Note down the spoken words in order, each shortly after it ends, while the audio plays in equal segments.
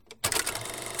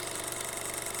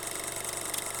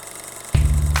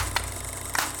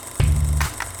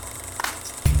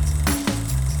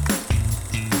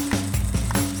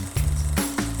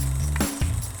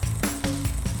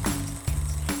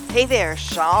Hey there,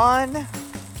 Sean.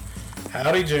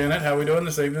 Howdy, Janet. How we doing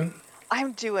this evening?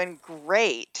 I'm doing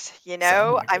great.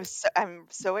 Sound like I'm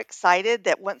it. so excited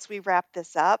that once we wrap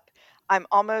this up, I'm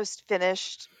almost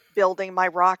finished building my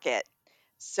rocket.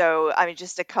 So, I mean,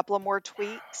 just a couple of more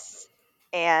tweaks,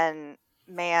 and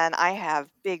man, I have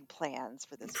big plans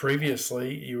for this weekend.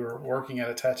 Previously, you were working at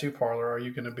a tattoo parlor. Are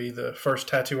you going to be the first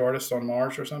tattoo artist on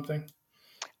Mars or something? Set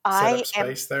I up am,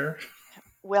 space there?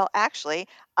 well, actually,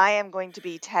 I am going to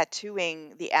be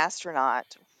tattooing the astronaut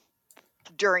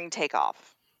during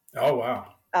takeoff. Oh, wow.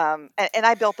 And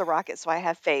I built the rocket, so I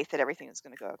have faith that everything is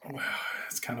going to go okay. Wow.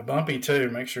 It's kind of bumpy, too.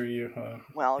 Make sure you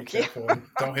Well, be yeah, careful and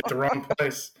don't hit the wrong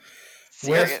place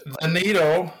with the seriously.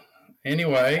 needle.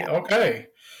 Anyway, Yeah. okay.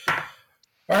 All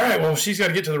right. Well, she's got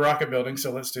to get to the rocket building,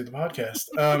 so let's do the podcast.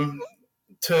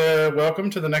 To welcome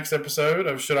to the next episode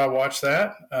of Should I Watch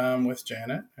That with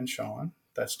Janet and Sean.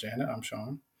 That's Janet. I'm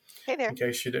Sean, Hey there. in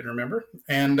case you didn't remember.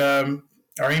 And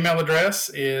our email address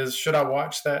is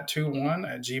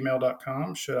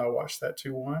shouldiwatchthat21@gmail.com. Should I watch that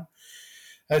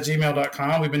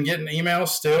 21@gmail.com. We've been getting emails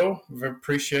still. We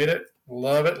appreciate it.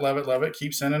 Love it, love it, love it.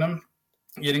 Keep sending them.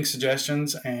 Getting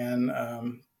suggestions and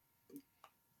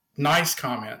nice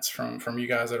comments from you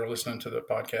guys that are listening to the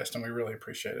podcast, and we really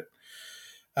appreciate it.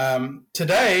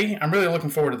 Today, I'm really looking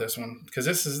forward to this one because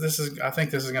this is I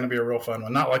think this is going to be a real fun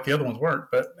one. Not like the other ones weren't,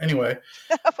 but anyway.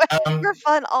 You're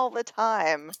fun all the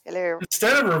time. Hello.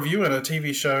 Instead of reviewing a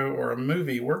TV show or a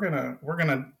movie, we're gonna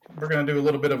do a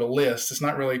little bit of a list. It's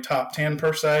not really top 10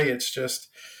 per se. It's just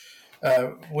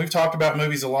we've talked about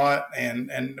movies a lot,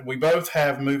 and we both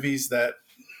have movies that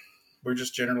we're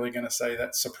just generally going to say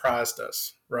that surprised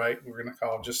us, right? We're going to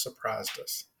call it just surprised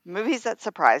us. Movies that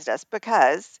surprised us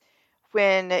because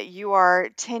when you are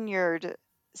tenured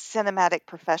cinematic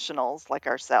professionals like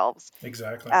ourselves,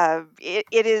 Exactly.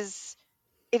 it is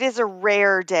a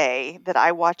rare day that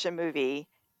I watch a movie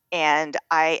and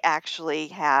I actually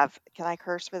have, can I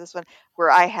curse for this one? Where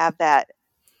I have that,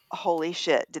 holy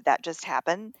shit, did that just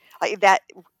happen? Like that,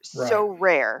 Right. so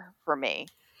rare for me.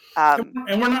 Um,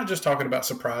 And we're not just talking about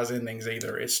surprise endings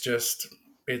either. It's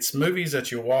movies that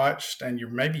you watched and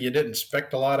maybe you didn't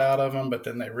expect a lot out of them, but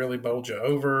then they really bowled you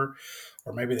over,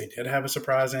 or maybe they did have a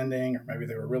surprise ending, or maybe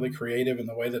they were really creative in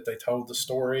the way that they told the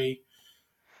story,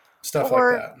 stuff like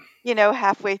or, that.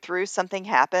 halfway through something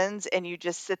happens and you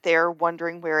just sit there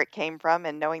wondering where it came from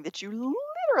and knowing that you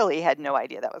literally had no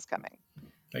idea that was coming.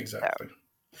 So, Exactly.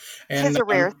 tis And a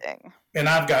rare thing. and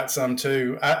I've got some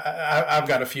too. I've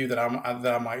got a few that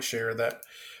I might share that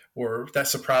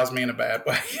surprised me in a bad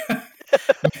way.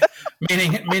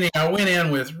 meaning I went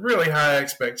in with really high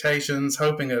expectations,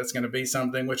 hoping that it's going to be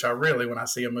something. Which I really, when I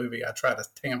see a movie, I try to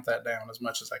tamp that down as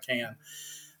much as I can,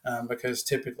 because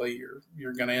typically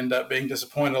you're going to end up being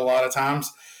disappointed a lot of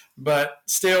times. But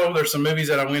still, there's some movies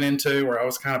that I went into where I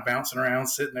was kind of bouncing around,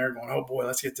 sitting there, going, "Oh boy,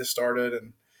 let's get this started,"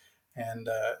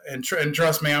 and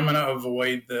trust me, I'm going to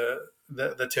avoid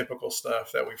the typical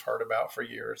stuff that we've heard about for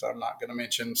years. I'm not going to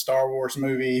mention Star Wars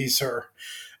movies or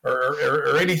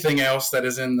anything else that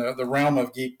is in the realm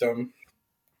of geekdom.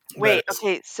 That Wait, is,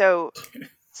 okay, so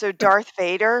Darth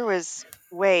Vader was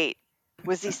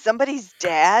he somebody's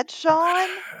dad, Sean?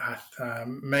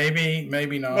 maybe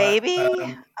not. Maybe?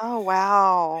 Oh,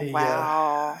 wow. He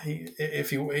Wow.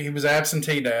 if he was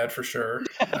absentee dad for sure.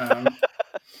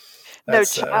 No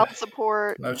That's child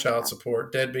support. no child Yeah.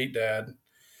 support, deadbeat dad.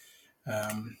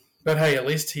 But hey, at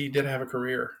least he did have a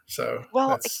career, so Well,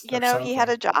 that's he had something.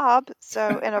 a job,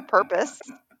 so and a purpose,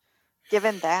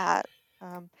 given that.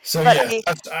 Um, So but yes,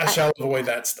 I I shall avoid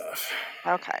that stuff.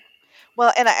 okay.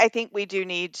 Well, and I think we do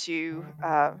need to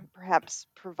perhaps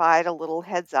provide a little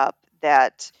heads up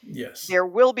that Yes, there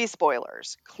will be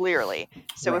spoilers, clearly.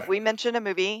 So if right. we mention a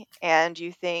movie and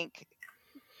you think,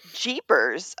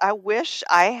 Jeepers, I wish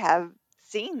I have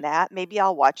seen that, maybe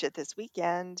I'll watch it this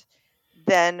weekend,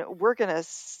 then we're going to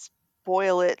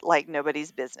spoil it like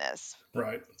nobody's business.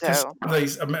 Right. Because So,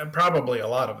 these, probably a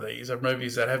lot of these are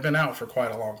movies that have been out for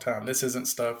quite a long time. This isn't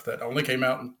stuff that only came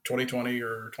out in 2020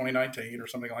 or 2019 or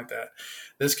something like that.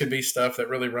 This could be stuff that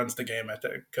really runs the gamut.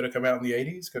 That could have come out in the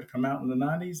 80s, could have come out in the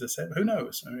 90s, the 70s. Who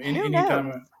knows? I mean, who any knows?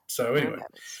 time. So Who anyway, knows?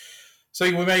 so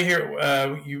we may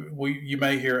hear you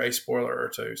may hear a spoiler or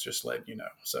two. Just letting you know.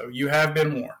 So you have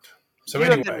been warned. So You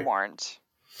have been anyway, warned.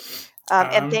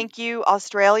 And um, thank you,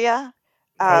 Australia.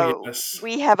 oh Uh, yes,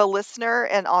 we have a listener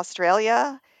in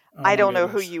Australia. oh I my don't know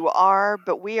who goodness, you are,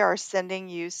 but we are sending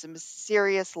you some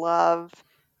serious love yes,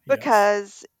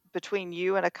 because between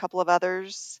you and a couple of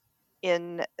others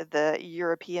in the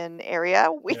European area,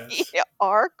 we yes.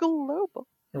 are global.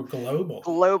 We're global.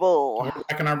 Global. We're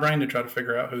racking our brain to try to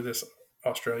figure out who this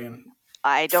Australian.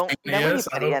 I don't fan know is.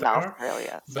 I anybody hope in they are.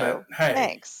 Australia, But so hey,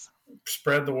 thanks.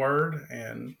 spread the word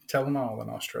and tell them all in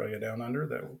Australia down under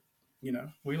that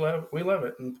we love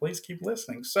it, and please keep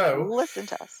listening. So Listen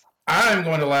to us. I'm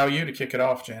going to allow you to kick it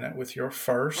off, Janet, with your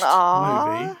first Aw.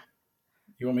 movie.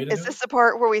 You want me to Is do this it? the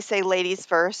part where we say ladies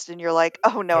first and you're like,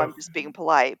 oh no, Oh, I'm just being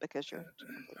polite because you're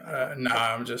typically my girl? nah, Okay.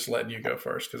 I'm just letting you go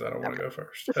first because I don't want to Okay. go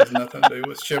first. It has nothing to do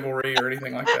with chivalry or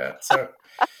anything like that. So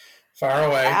fire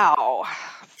away. Wow.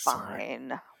 Sorry.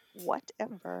 Fine.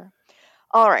 Whatever.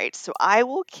 All right. So I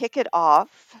will kick it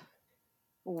off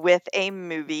with a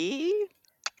movie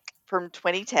from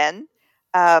 2010.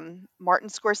 Martin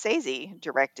Scorsese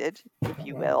directed, if Oh,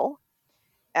 you wow. will.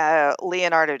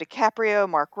 Leonardo DiCaprio,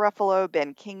 Mark Ruffalo,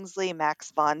 Ben Kingsley,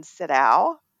 Max von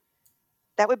Sydow.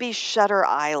 That would be Shutter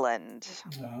Island.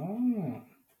 Oh.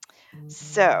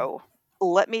 So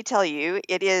let me tell you,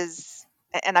 it is,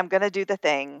 and I'm going to do the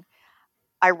thing.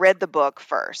 I read the book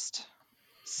first.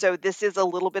 So this is a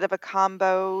little bit of a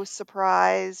combo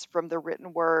surprise from the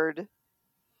written word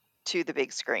to the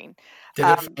big screen. Did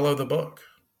it Um, follow the book?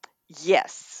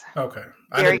 yes, Okay.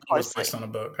 I very didn't know it was based closely. on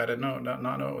a book. I didn't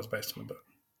not know it was based on a book.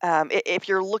 If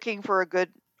you're looking for a good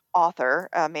author,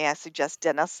 may I suggest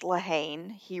Dennis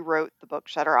Lehane? He wrote the book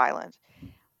Shutter Island.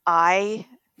 I,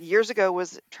 years ago,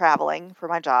 was traveling for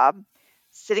my job,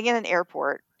 sitting in an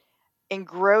airport,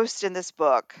 engrossed in this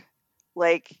book,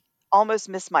 like almost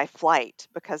missed my flight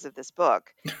because of this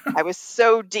book. I was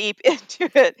so deep into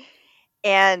it.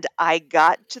 And I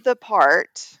got to the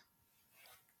part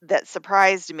that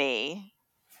surprised me,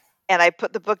 and I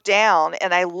put the book down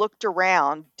and I looked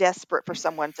around desperate for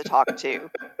someone to talk to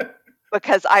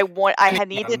because I had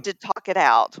needed Anyone. to talk it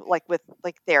out like with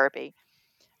like therapy.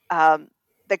 Um,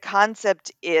 the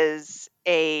concept is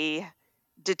a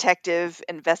detective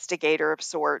investigator of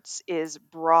sorts is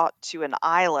brought to an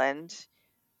island,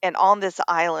 and on this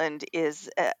island is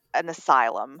an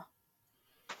asylum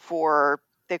for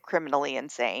the criminally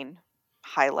insane,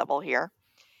 high level here.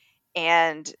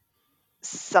 And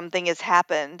something has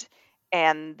happened,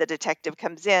 and the detective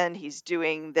comes in, he's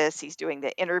doing this, he's doing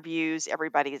the interviews,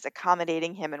 everybody is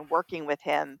accommodating him and working with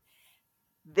him.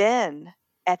 Then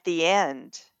at the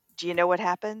end, do you know what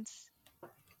happens?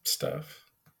 Stuff.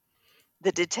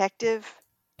 The detective,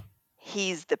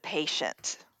 he's the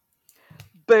patient.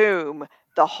 Boom.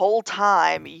 The whole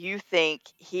time you think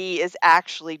he is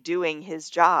actually doing his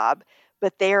job,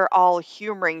 but they're all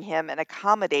humoring him and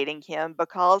accommodating him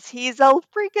because he's a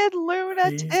freaking He's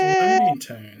lunatic. Looney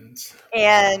Tunes.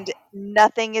 And Wow.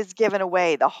 nothing is given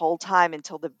away the whole time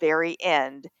until the very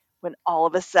end, when all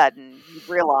of a sudden you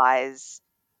realize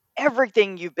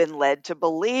everything you've been led to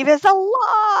believe is a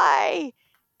lie.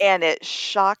 And it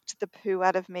shocked the poo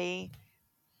out of me.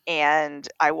 And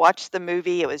I watched the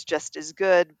movie. It was just as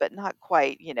good, but not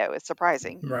quite, it's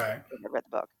surprising Right. when I read the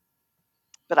book.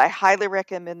 But I highly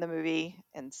recommend the movie.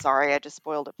 And sorry, I just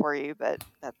spoiled it for you, but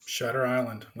that's, Shutter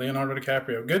Island. Leonardo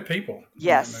DiCaprio. Good people in that movie.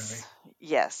 yes,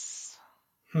 yes,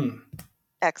 Hmm.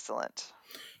 excellent.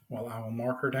 Well, I will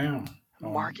mark her down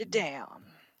on Mark it down.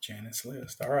 Janet's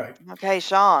list. All right. Okay,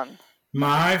 Sean.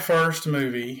 My first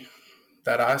movie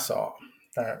that I saw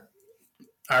that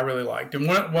I really liked, and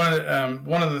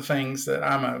one of the things that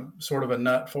I'm a sort of a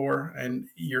nut for, and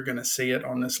you're going to see it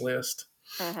on this list,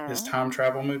 is Mm-hmm. time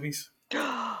travel movies.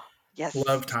 Yes,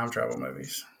 Love time travel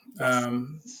movies,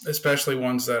 yes. especially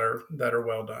ones that are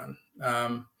well done.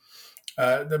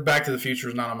 The Back to the Future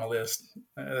is not on my list.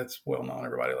 That's well known.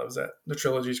 Everybody loves that. The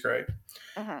trilogy is great,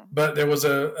 Mm-hmm. but there was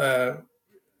a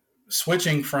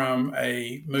switching from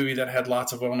a movie that had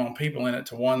lots of well known people in it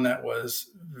to one that was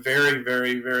very,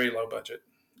 very, very low budget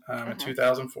in Mm-hmm.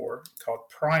 2004 called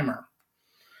Primer.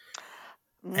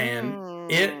 And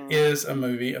it Mm. is a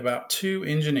movie about two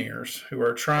engineers who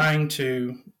are trying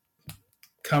to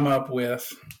come up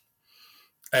with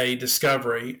a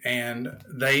discovery, and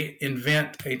they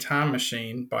invent a time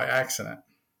machine by accident.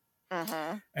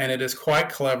 Mm-hmm. And it is quite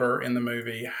clever in the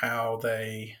movie how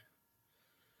they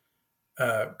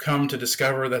come to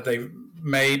discover that they've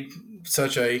made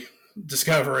such a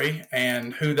discovery,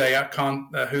 and who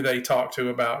they talk to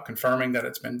about confirming that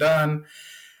it's been done.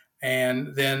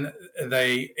 And then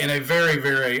they, in a very,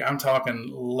 very, I'm talking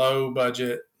low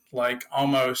budget, like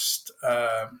almost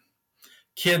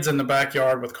kids in the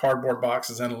backyard with cardboard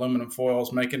boxes and aluminum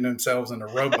foils making themselves into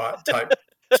robot type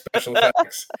special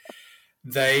effects.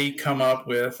 They come up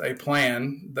with a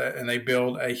plan and they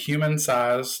build a human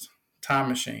sized time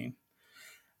machine,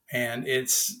 and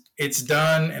it's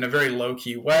done in a very low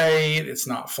key way. It's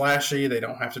not flashy. They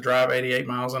don't have to drive 88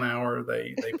 miles an hour.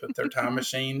 They put their time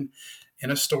machine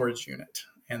in a storage unit,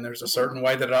 and there's a Mm-hmm. certain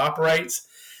way that it operates.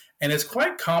 And it's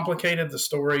quite complicated, the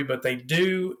story, but they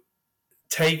do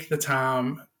take the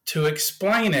time to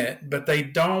explain it, but they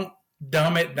don't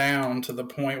dumb it down to the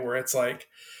point where it's like,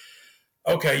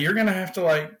 okay, you're going to have to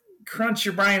like crunch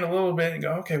your brain a little bit and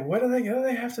go, okay, what do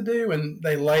they have to do? And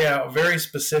they lay out very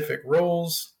specific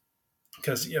rules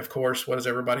because, of course, what does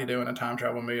everybody do in a time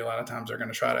travel movie? A lot of times they're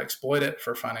going to try to exploit it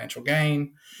for financial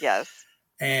gain. Yes.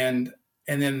 And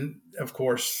then, of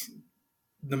course,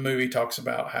 the movie talks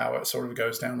about how it sort of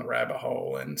goes down the rabbit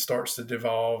hole and starts to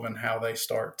devolve, and how they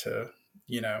start to,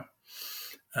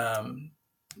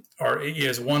 or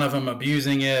is one of them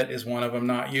abusing it? Is one of them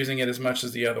not using it as much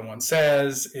as the other one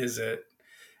says? Is it,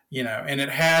 and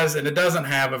it doesn't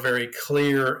have a very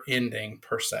clear ending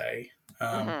per se.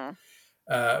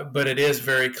 But it is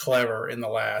very clever in the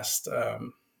last,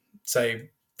 say,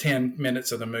 10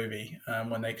 minutes of the movie,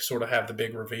 when they sort of have the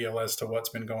big reveal as to what's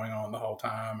been going on the whole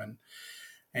time,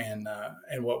 and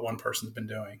what one person's been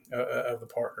doing, of the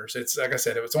partners. It's like I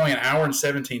said, it was only an hour and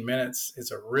 17 minutes.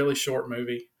 It's a really short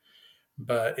movie,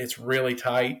 but it's really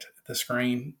tight. The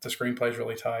screenplay is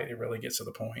really tight. It really gets to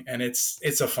the point, and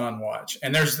it's a fun watch.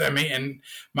 And and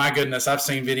my goodness, I've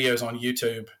seen videos on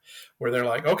YouTube where they're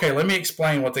like, okay, let me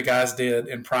explain what the guys did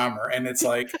in Primer, and it's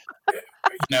like,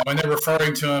 and they're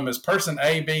referring to them as person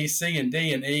A, B, C, and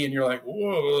D, and E, and you're like,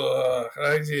 whoa,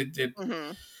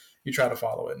 you try to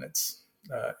follow it, and it's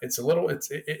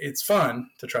fun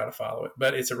to try to follow it,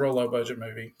 but it's a real low budget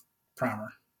movie.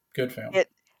 Primer, good film.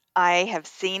 I have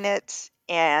seen it,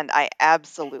 and I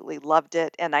absolutely loved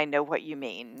it, and I know what you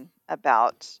mean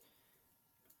about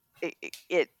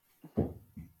it.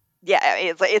 Yeah,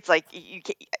 it's like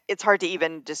it's hard to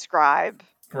even describe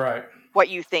right what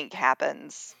you think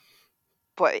happens.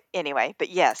 But anyway,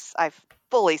 yes, I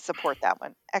fully support that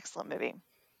one. Excellent movie.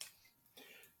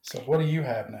 So what do you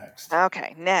have next?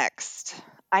 Okay, next.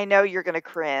 I know you're going to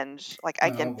cringe. Like,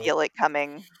 I can feel it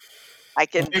coming.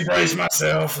 Let me brace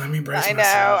myself. I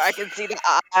know. I can see the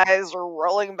eyes are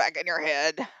rolling back in your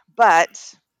head.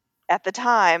 But at the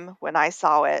time when I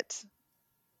saw it,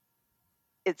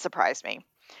 it surprised me.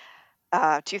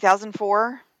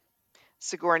 2004,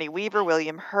 Sigourney Weaver,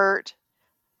 William Hurt.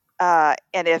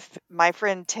 And if my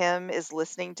friend Tim is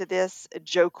listening to this,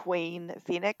 Joaquin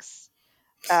Phoenix,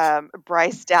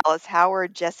 Bryce Dallas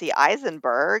Howard, Jesse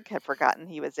Eisenberg, had forgotten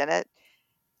he was in it.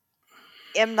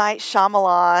 M. Night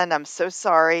Shyamalan, I'm so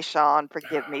sorry, Sean,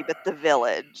 forgive me, but The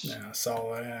Village. Yeah, I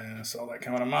saw that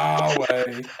coming a mile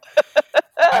away.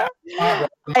 I'm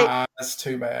not, that's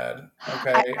too bad.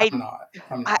 Okay, I'm not.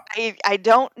 I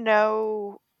don't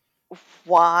know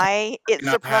why it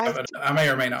surprised me. I may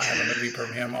or may not have a movie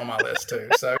from him on my list too.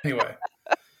 So anyway.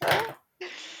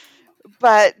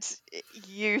 But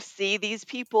you see these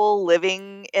people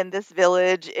living in this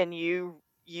village, and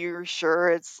you're sure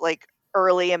it's like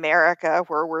early America,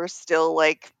 where we're still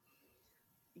like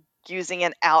using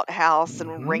an outhouse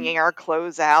and wringing our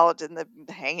clothes out and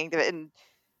hanging and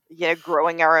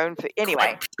growing our own food. Anyway,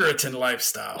 quite Puritan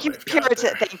lifestyle.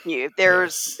 Puritan, thank you.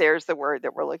 There's the word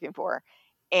that we're looking for.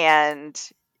 And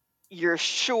you're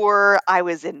sure I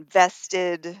was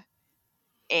invested,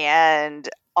 and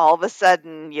all of a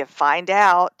sudden you find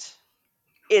out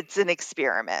it's an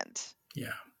experiment.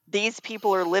 Yeah. These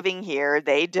people are living here.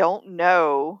 They don't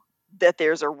know that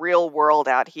there's a real world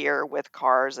out here with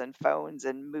cars and phones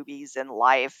and movies and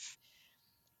life.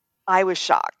 I was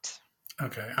shocked.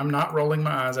 Okay, I'm not rolling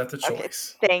my eyes at the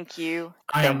choice. Okay, thank you.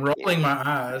 I am rolling my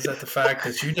eyes at the fact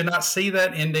that you did not see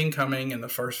that ending coming in the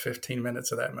first 15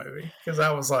 minutes of that movie, because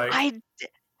I was like,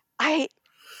 I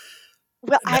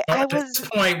was at this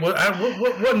point.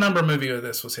 What number movie of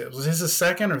this was his? Was his a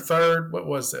second or third? What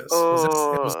was this? It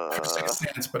was Sixth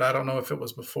Sense, but I don't know if it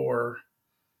was before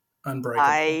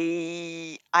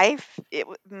Unbreakable.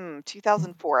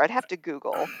 2004. I'd have to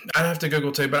Google. I'd have to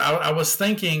Google too, but I was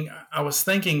thinking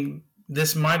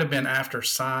this might have been after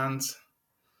Signs.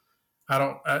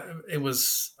 It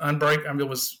was Unbreakable. I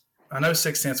mean, I know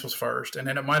Sixth Sense was first, and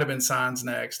then it might have been Signs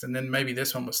next, and then maybe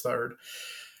this one was third.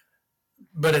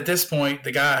 But at this point,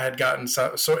 the guy had gotten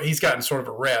so he's gotten sort of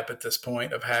a rep at this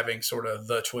point of having sort of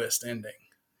the twist ending,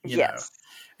 you know.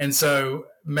 And so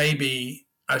maybe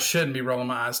I shouldn't be rolling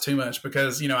my eyes too much,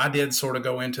 because I did sort of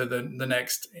go into the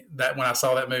next, that when I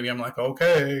saw that movie, I'm like,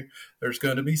 okay, there's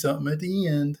going to be something at the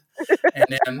end, and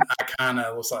then I kind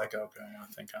of was like, okay, I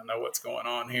think I know what's going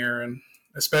on here, and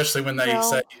especially when they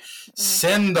say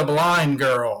send the blind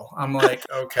girl, I'm like,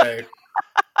 okay.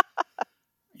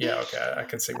 Yeah, okay, I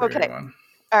can see where you're going.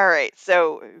 All right,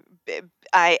 so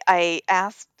I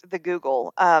asked the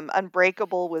Google.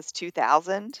 Unbreakable was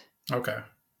 2000. Okay.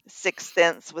 Sixth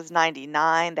Sense was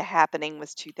 99. The Happening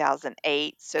was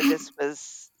 2008. So this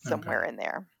was somewhere in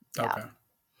there. Yeah. Okay.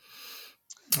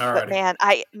 But Alrighty. man,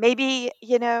 maybe,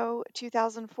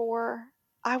 2004,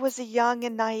 I was a young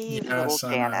and naive little Yes,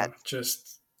 I Janet. know.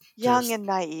 Young Just, and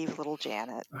naive little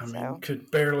Janet. I mean, So could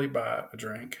barely buy a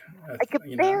drink. I could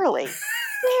You know. barely.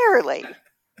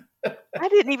 I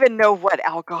didn't even know what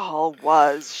alcohol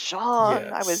was, Sean.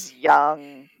 I was Yes,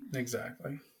 young.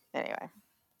 exactly. Anyway,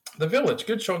 The Village,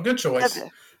 good choice, the-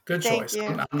 good thank choice. you.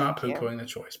 I'm not Thank poo you. pooing the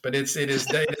choice, but it's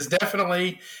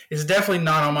definitely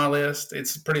not on my list.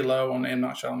 It's pretty low on M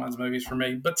Night Shyamalan's movies for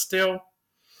me, but still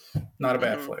not a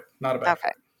bad Hmm. flick. Not a bad Okay.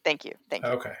 flick. Thank you. Thank you.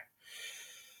 Okay,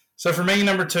 so for me,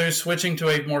 number two, switching to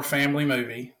a more family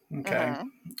movie. Okay,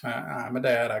 Hmm. I'm a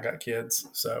dad. I got kids,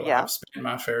 so Yeah. I've spent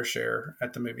my fair share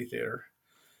at the movie theater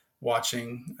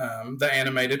watching the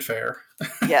animated fair,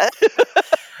 Yeah.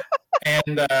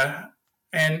 and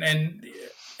and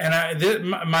and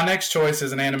my next choice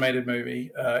is an animated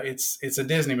movie. It's a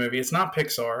Disney movie. It's not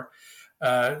Pixar.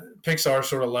 Pixar is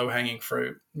sort of low hanging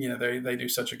fruit. You know, they do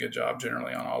such a good job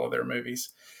generally on all of their movies.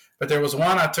 But there was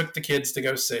one I took the kids to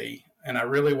go see, and I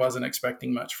really wasn't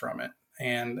expecting much from it.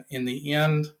 And in the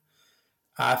end,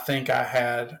 I think I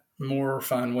had more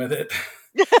fun with it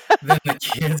than the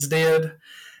kids did.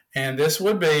 And this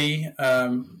would be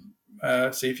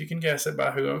see if you can guess it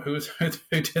by who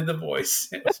did the voice.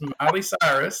 It was Miley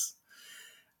Cyrus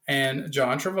and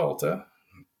John Travolta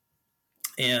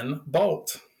in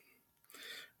Bolt,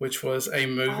 which was a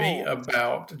movie Bold.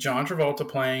 about John Travolta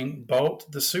playing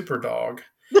Bolt the super dog.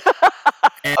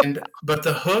 But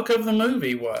the hook of the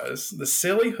movie was the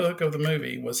silly hook of the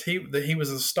movie was that he was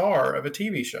a star of a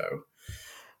TV show.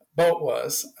 Bolt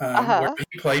was, where Uh-huh.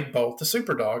 he played Bolt the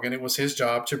super dog, and it was his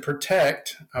job to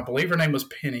protect. I believe her name was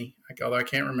Penny, although I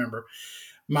can't remember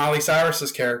Miley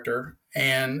Cyrus's character.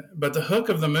 But the hook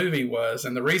of the movie was,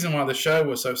 and the reason why the show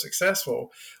was so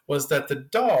successful was that the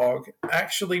dog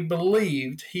actually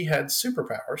believed he had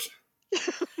superpowers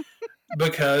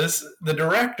because the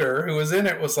director who was in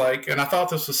it was like, and I thought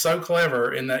this was so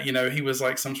clever in that, he was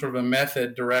like some sort of a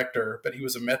method director, but he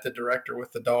was a method director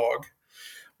with the dog.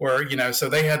 Where, so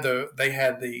they had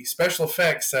the special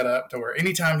effects set up to where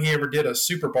anytime he ever did a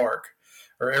super bark,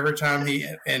 or every time he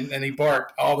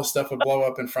barked, all the stuff would blow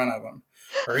up in front of him.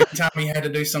 Or anytime he had to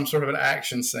do some sort of an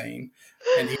action scene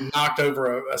and he knocked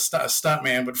over a stunt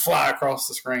man would fly across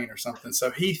the screen or something.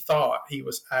 So he thought he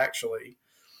was actually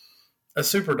a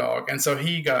super dog. And so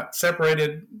he got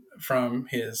separated from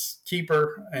his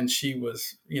keeper, and she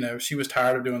was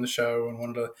tired of doing the show and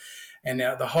wanted to. And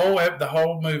now the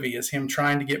whole movie is him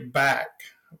trying to get back,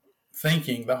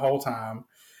 thinking the whole time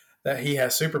that he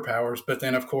has superpowers. But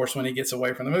then, of course, when he gets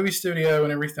away from the movie studio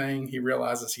and everything, he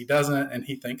realizes he doesn't, and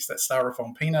he thinks that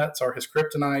styrofoam peanuts are his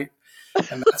kryptonite,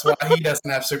 and that's why he doesn't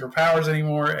have superpowers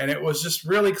anymore. And it was just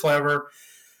really clever.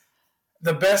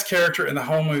 The best character in the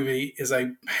whole movie is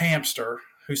a hamster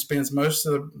who spends most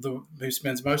of the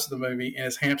movie in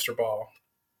his hamster ball.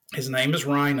 His name is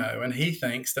Rhino, and he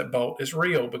thinks that Bolt is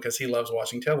real because he loves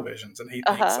watching televisions, and he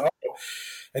thinks, Uh-huh. oh,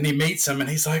 and he meets him, and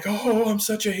he's like, oh, I'm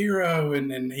such a hero,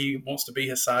 and he wants to be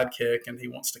his sidekick, and he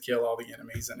wants to kill all the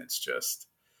enemies, and it's just,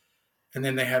 and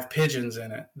then they have pigeons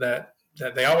in it that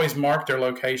they always mark their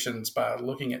locations by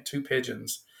looking at two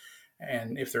pigeons.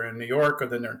 And if they're in New York, or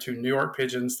then there are two New York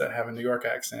pigeons that have a New York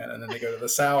accent, and then they go to the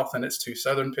South, and it's two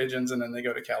Southern pigeons, and then they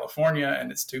go to California, and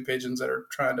it's two pigeons that are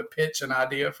trying to pitch an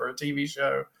idea for a TV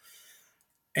show.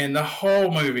 And the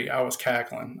whole movie, I was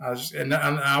cackling. I was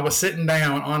sitting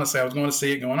down. Honestly, I was going to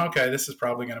see it, going, okay, this is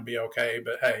probably going to be okay.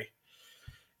 But hey,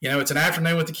 it's an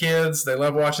afternoon with the kids. They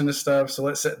love watching this stuff, so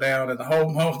let's sit down. And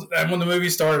and when the movie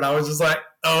started, I was just like,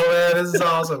 oh man, this is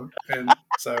awesome. And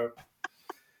so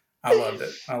I loved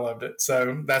it. I loved it.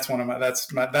 So that's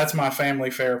my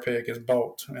family fair pick is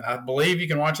Bolt, and I believe you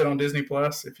can watch it on Disney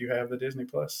Plus if you have the Disney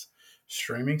Plus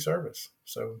streaming service.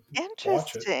 So watch it.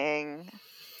 Interesting.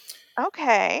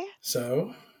 Okay.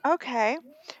 So Okay.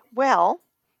 Well,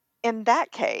 in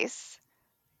that case,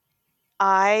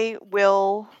 I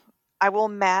will I will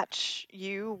match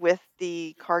you with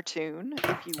the cartoon,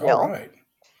 if you all will. right.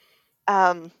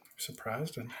 Um,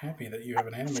 Surprised and happy that you have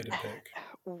an animated pick.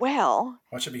 well,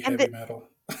 Watch it be and heavy metal.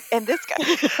 and this guy,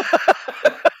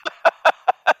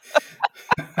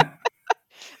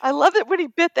 I love it when he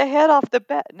bit the head off the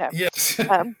bed. No. Yes.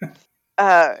 Um,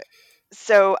 uh,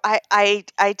 so I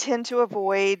tend to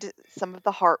avoid some of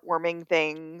the heartwarming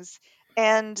things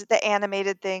and the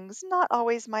animated things. Not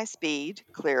always my speed,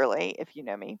 clearly, if you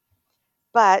know me.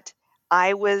 But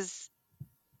I was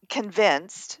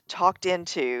convinced, talked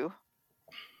into,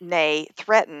 nay,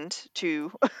 threatened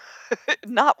to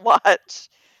not watch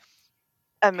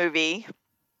a movie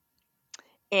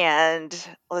And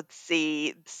let's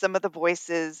see, some of the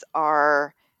voices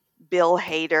are Bill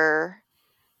Hader,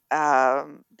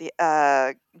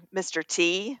 the Mr.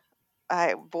 T.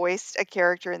 I voiced a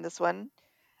character in this one,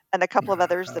 and a couple of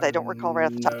others that I don't recall right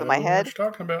off the top of my know what head. you're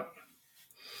talking about.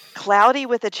 Cloudy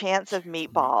with a Chance of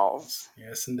Meatballs.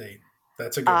 Yes, indeed.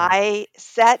 That's a good one. I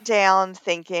sat down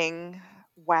thinking,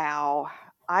 wow,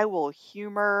 I will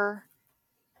humor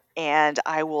and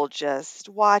I will just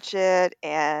watch it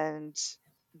and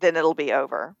then it'll be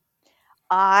over.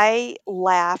 I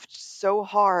laughed so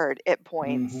hard at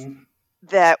points Mm-hmm.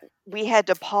 that we had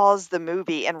to pause the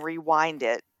movie and rewind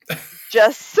it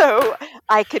just so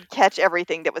I could catch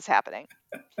everything that was happening.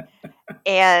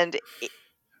 And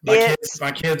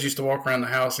My kids used to walk around the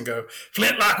house and go,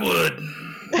 "Flint Lockwood."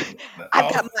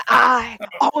 I've got my eye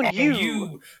on On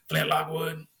you. Flint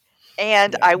Lockwood.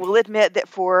 And Yeah. I will admit that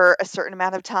for a certain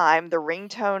amount of time, the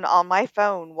ringtone on my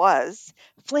phone was,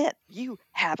 Flint, you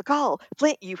have a call.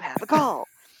 Flint, you have a call.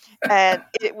 And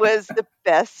it was the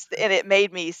best. And it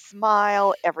made me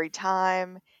smile every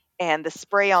time. And the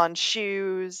spray on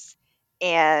shoes.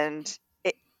 And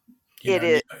You it know,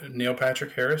 is. Neil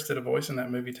Patrick Harris did a voice in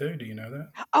that movie too. Do you know that?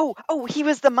 Oh, he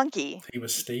was the monkey. He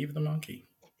was Steve the monkey.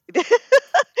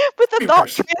 With the Gummy thought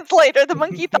bears. translator, the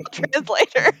monkey thought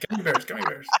translator. Gummy bears, gummy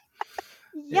bears.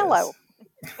 Yellow.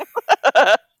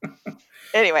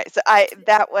 Anyway, so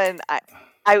that one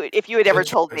I would, if you had ever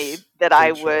told me that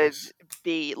I would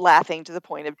be laughing to the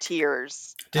point of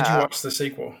tears. Did you watch the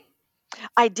sequel?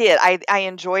 I did. I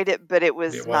enjoyed it, but it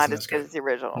was not as good as the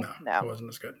original. No, it wasn't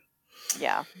as good.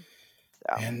 Yeah.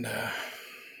 So. And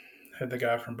had the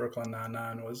guy from Brooklyn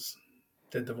Nine-Nine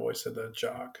did the voice of the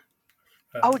jock.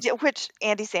 Which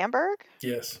Andy Samberg?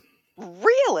 Yes.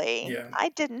 Really? Yeah. I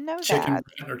didn't know that.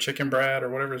 Chicken Brad or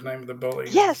whatever his name of the bully.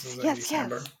 Yes.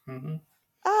 Mm-hmm.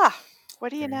 Ah, what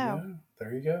do you know?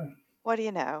 There you go. What do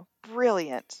you know?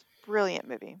 Brilliant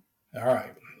movie. All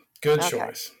right. Good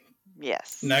choice.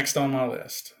 Yes. Next on my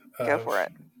list. Go for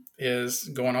it. Is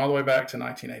going all the way back to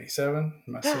 1987.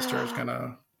 My sister is going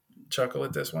to chuckle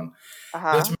at this one.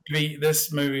 Uh-huh.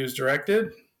 This movie was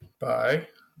directed by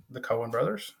the Coen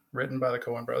brothers, written by the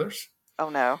Coen brothers. Oh,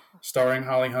 no. Starring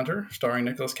Holly Hunter, starring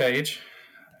Nicolas Cage.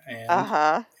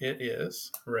 And it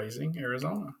is Raising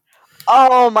Arizona.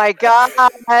 Oh, my God.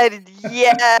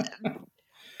 Yeah.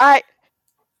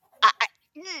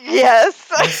 Yes.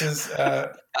 This is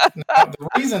the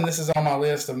reason this is on my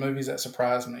list of movies that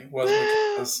surprised me was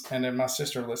because, and then my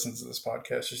sister listens to this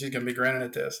podcast, so she's going to be grinning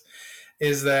at this,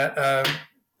 is that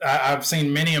I've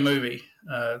seen many a movie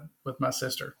with my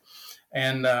sister.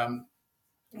 And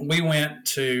we went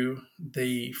to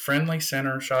the Friendly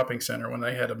Center shopping center when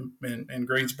they had in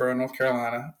Greensboro, North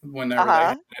Carolina, when they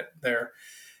had there,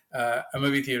 a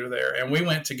movie theater there. And we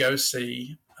went to go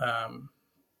see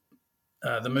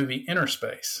the movie Inner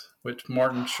Space with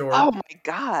Martin Short. Oh my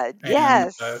God!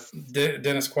 Yes,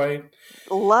 Dennis Quaid.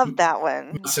 Love that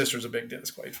one. My sister's a big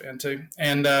Dennis Quaid fan too,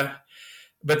 and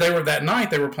but that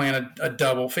night they were playing a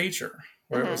double feature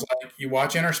where it was like you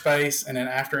watch Inner Space, and then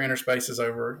after Inner Space is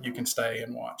over, you can stay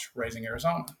and watch Raising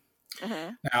Arizona.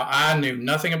 Now I knew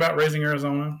nothing about Raising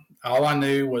Arizona. All I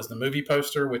knew was the movie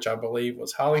poster, which I believe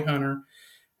was Holly Hunter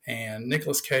and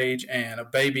Nicolas Cage and a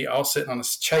baby all sitting on a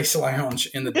chase lounge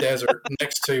in the desert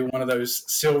next to one of those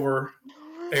silver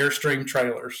Airstream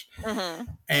trailers.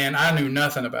 And I knew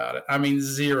nothing about it. I mean,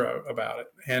 zero about it.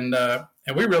 And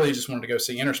we really just wanted to go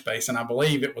see Inner Space. And I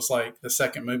believe it was like the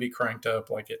second movie cranked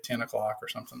up like at 10 o'clock or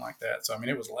something like that. So, I mean,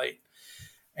 it was late.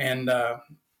 And there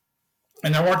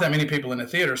weren't that many people in the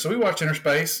theater. So we watched Inner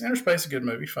Space. Inner Space is a good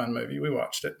movie, fun movie. We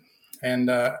watched it.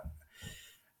 And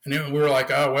we were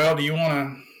like, oh, well, do you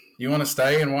want to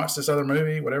stay and watch this other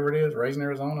movie, whatever it is, Raising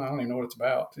Arizona? I don't even know what it's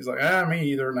about. He's like,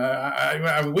 me either. No,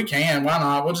 I we can. Why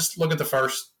not? We'll just look at the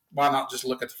first. Why not just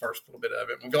look at the first little bit of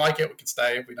it? If we like it, we can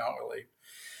stay. If we don't, we'll leave.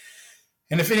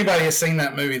 And if anybody has seen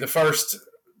that movie, the first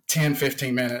 10,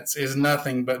 15 minutes is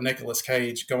nothing but Nicolas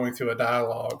Cage going through a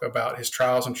dialogue about his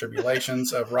trials and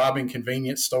tribulations of robbing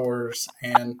convenience stores.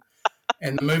 And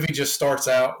the movie just starts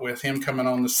out with him coming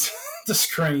on the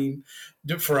screen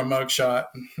for a mugshot,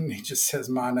 and he just says,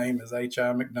 "My name is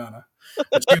H.I. McDonough,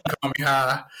 but you can call me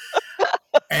High."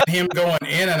 And him going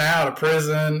in and out of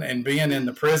prison and being in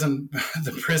the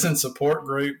prison support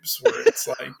groups where it's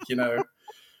like, a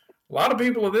lot of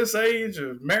people of this age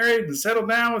are married and settled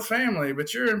down with family,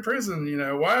 but you're in prison.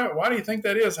 Why do you think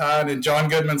that is, High? And then John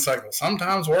Goodman's like, well,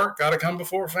 sometimes work got to come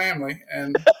before family.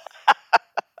 And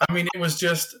I mean, it was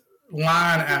just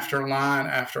line after line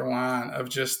after line of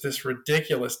just this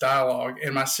ridiculous dialogue.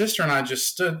 And my sister and I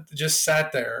just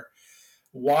sat there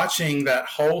watching that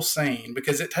whole scene,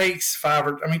 because it takes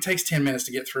it takes 10 minutes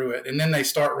to get through it. And then they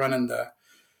start running the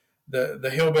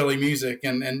hillbilly music,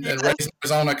 and Yes. Raising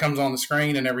Arizona comes on the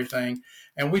screen and everything.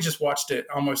 And we just watched it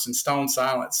almost in stone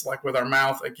silence, like with our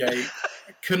mouth agape.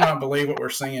 Could not believe what we're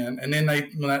seeing. And then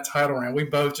when that title ran, we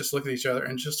both just looked at each other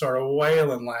and just started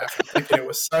wailing laughing, thinking it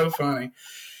was so funny.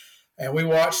 And we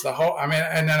watched the whole, and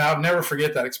then I'll never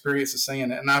forget that experience of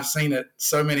seeing it. And I've seen it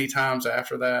so many times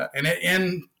after that.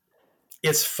 And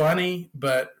it's funny,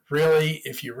 but really,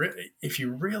 if you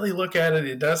really look at it,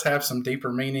 it does have some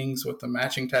deeper meanings with the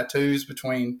matching tattoos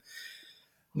between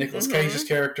Nicolas Cage's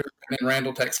character and then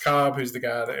Randall Tex Cobb, who's the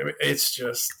guy that it's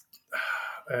just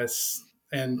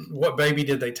and what baby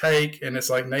did they take? And it's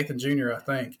like Nathan Jr., I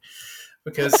think,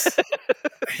 because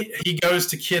he goes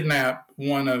to kidnap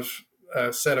one of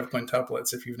a set of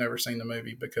quintuplets, if you've never seen the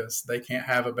movie, because they can't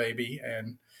have a baby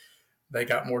and they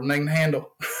got more than they can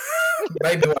handle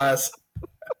baby wise.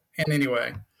 And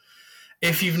anyway,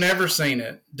 if you've never seen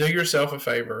it, do yourself a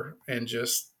favor and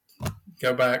just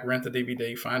go back, rent the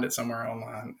DVD, find it somewhere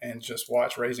online, and just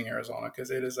watch Raising Arizona,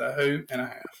 because it is a hoot and a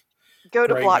half. Go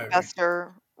to Great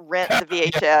Blockbuster, rent the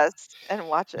VHS, and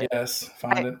watch it. Yes,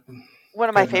 find it. One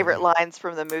of my Good favorite movie. lines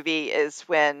from the movie is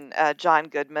when John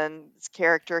Goodman's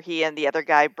character, he and the other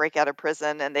guy break out of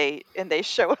prison, and they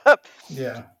show up,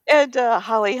 Yeah. and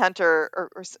Holly Hunter,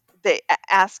 they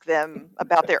ask them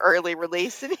about their early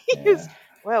release, and he goes,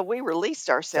 "Well, we released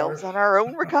ourselves on our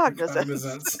own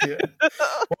recognizance." Yeah.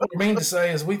 What we mean to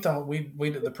say is we thought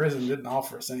the prison didn't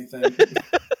offer us anything.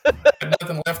 Had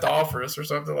nothing left to offer us or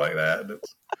something like that.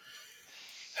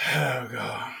 Oh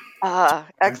God.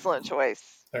 Excellent choice.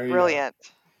 There you Brilliant. Go.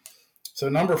 So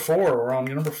number 4, we're on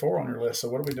number 4 on your list. So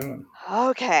what are we doing?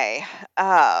 Okay.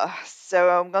 So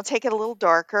I'm going to take it a little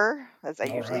darker, as I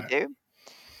usually do.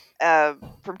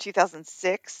 From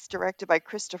 2006, directed by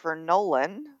Christopher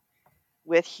Nolan,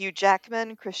 with Hugh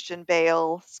Jackman, Christian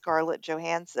Bale, Scarlett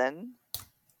Johansson,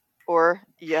 or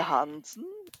Johansson.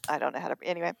 I don't know how to.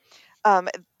 Anyway,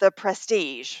 The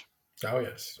Prestige. Oh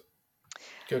yes,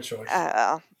 good choice.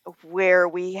 Where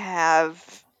we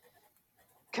have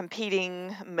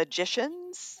competing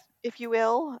magicians, if you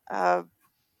will,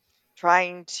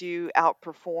 trying to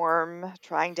outperform,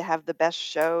 trying to have the best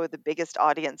show, the biggest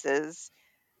audiences.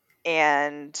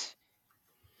 And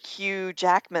Hugh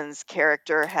Jackman's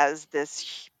character has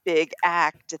this big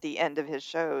act at the end of his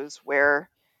shows where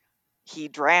he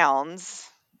drowns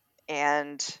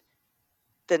and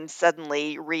then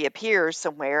suddenly reappears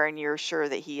somewhere, and you're sure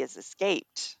that he has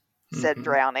escaped said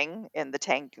drowning in the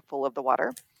tank full of the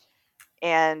water.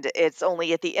 And it's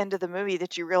only at the end of the movie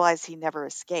that you realize he never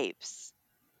escapes.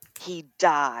 He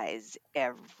dies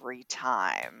every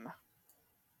time.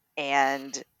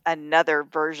 And another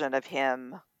version of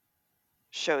him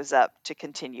shows up to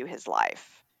continue his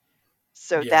life.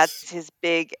 So that's his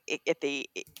big,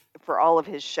 for all of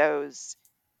his shows,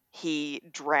 he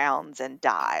drowns and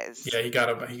dies. Yeah, he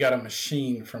got a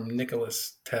machine from Nikola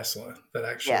Tesla that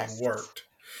actually worked.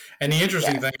 And the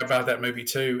interesting thing about that movie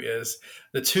too is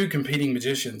the two competing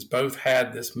magicians both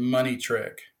had this money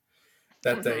trick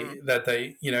that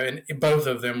they and both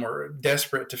of them were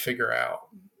desperate to figure out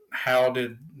how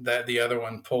did the other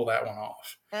one pull that one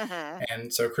off.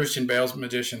 And so Christian Bale's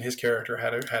magician, his character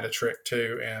had a trick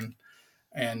too, and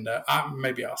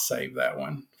maybe I'll save that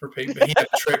one for people. But he had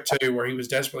a trick too where he was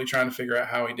desperately trying to figure out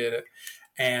how he did it,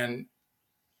 and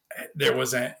there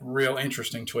was a real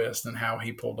interesting twist in how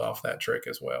he pulled off that trick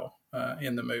as well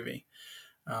in the movie.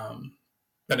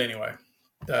 But anyway,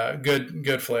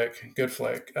 good flick.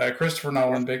 Christopher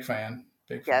Nolan, big fan.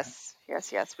 Yes,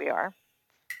 we are.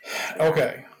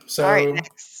 Okay, so all right,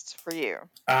 next for you.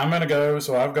 I'm going to go.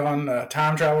 So I've gone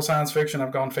time travel, science fiction.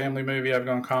 I've gone family movie. I've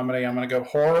gone comedy. I'm going to go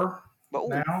horror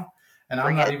now. And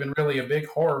I'm not even really a big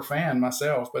horror fan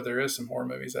myself, but there is some horror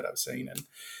movies that I've seen, and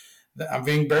I'm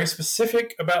being very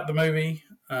specific about the movie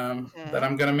that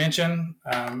I'm going to mention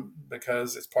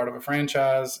because it's part of a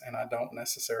franchise, and I don't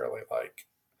necessarily like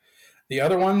the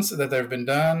other ones that they've been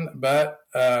done. But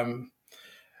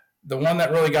the one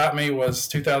that really got me was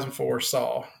 2004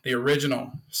 Saw, the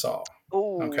original Saw.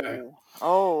 Ooh. Okay.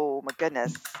 Oh my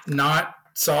goodness. Not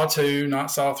Saw 2, not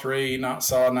Saw 3, not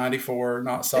Saw 94,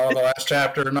 not Saw the last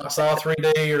chapter, not Saw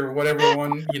 3D or whatever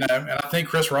one, And I think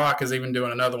Chris Rock is even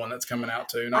doing another one that's coming out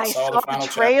too. Not I Saw saw the final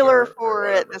trailer chapter for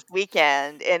it this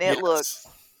weekend, and it looks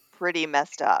pretty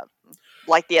messed up,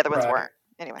 like the other ones weren't.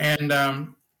 Anyway.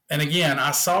 And again,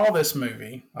 I saw this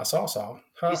movie. I saw Saw.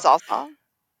 You saw Saw?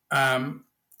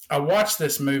 I watched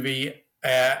this movie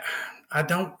I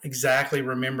don't exactly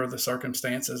remember the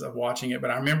circumstances of watching it,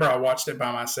 but I remember I watched it by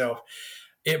myself.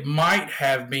 It might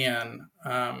have been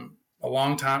a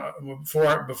long time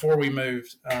before we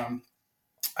moved.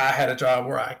 I had a job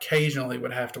where I occasionally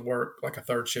would have to work like a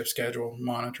third shift schedule,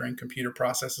 monitoring computer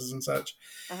processes and such.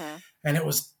 Mm-hmm. And it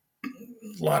was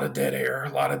a lot of dead air, a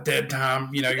lot of dead time.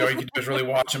 All you could do is really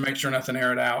watch and make sure nothing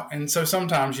aired out. And so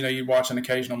sometimes, you'd watch an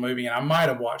occasional movie, and I might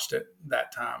have watched it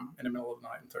that time in the middle of the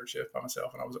night in third shift by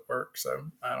myself when I was at work. So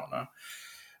I don't know.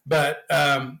 But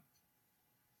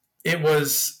it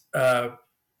was, and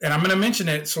I'm going to mention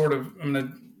it I'm going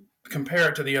to compare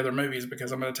it to the other movies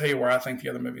because I'm going to tell you where I think the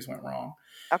other movies went wrong.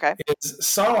 Okay.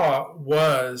 Saw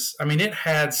was,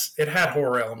 it had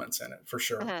horror elements in it for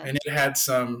sure. Mm-hmm. And it had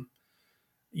some,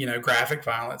 graphic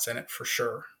violence in it for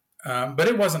sure. But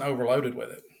it wasn't overloaded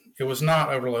with it. It was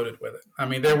not overloaded with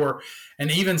it. There were, and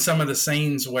even some of the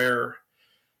scenes where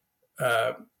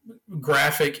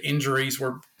graphic injuries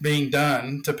were being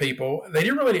done to people, they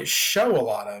didn't really show a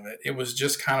lot of it. It was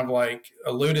just kind of like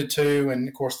alluded to, and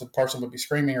of course the person would be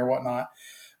screaming or whatnot.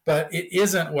 But it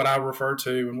isn't what I refer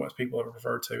to and what people have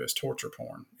referred to as torture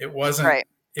porn. It wasn't. Right.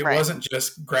 It wasn't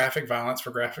just graphic violence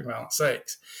for graphic violence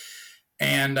sakes.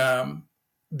 And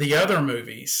the other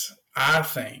movies, I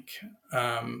think,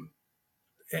 and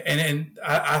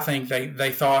I think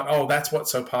they thought, oh, that's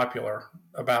what's so popular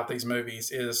about these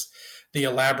movies is the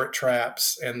elaborate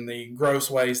traps and the gross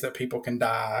ways that people can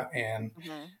die, and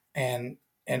mm-hmm. and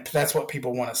that's what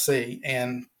people want to see.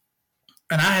 And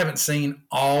I haven't seen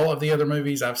all of the other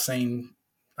movies. I've seen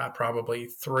probably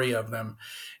 3 of them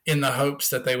in the hopes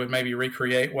that they would maybe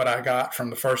recreate what I got from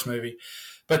the first movie.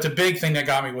 But the big thing that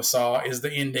got me with Saw is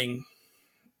the ending.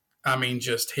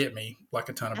 Just hit me like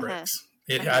a ton of bricks.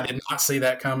 Mm-hmm. I did not see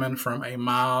that coming from a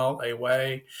mile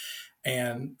away.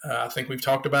 And I think we've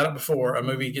talked about it before. A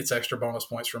movie gets extra bonus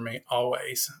points for me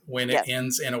always when it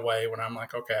ends in a way when I'm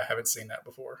like, okay, I haven't seen that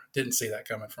before. Didn't see that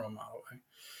coming from a mile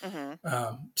away.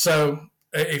 Mm-hmm. So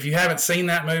if you haven't seen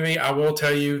that movie, I will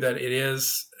tell you that it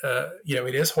is,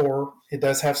 it is horror. It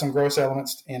does have some gross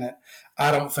elements in it.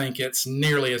 I don't think it's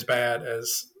nearly as bad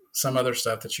as some other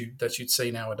stuff that you'd see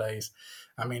nowadays.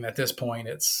 At this point,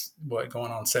 it's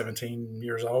going on 17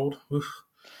 years old. Oof.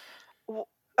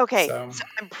 Okay, so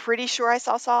I'm pretty sure I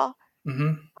saw Saw,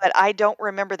 mm-hmm. but I don't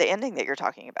remember the ending that you're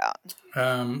talking about.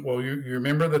 Well, you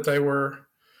remember that they were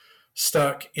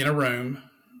stuck in a room,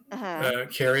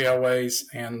 mm-hmm. Carrie Elways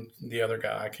and the other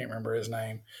guy, I can't remember his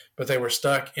name, but they were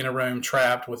stuck in a room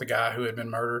trapped with a guy who had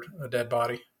been murdered, a dead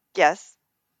body. Yes.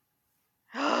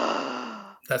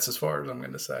 That's as far as I'm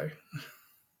going to say.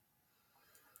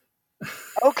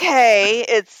 Okay,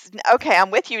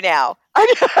 I'm with you now. I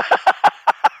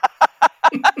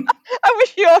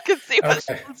wish you all could see what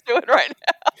she's doing right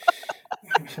now.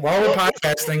 While we're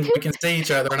podcasting, we can see each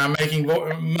other, and I'm making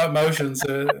motions.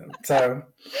 So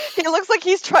he looks like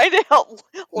he's trying to help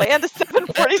land a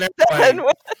 747.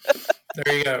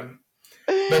 There you go.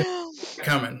 But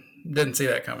coming, didn't see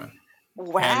that coming.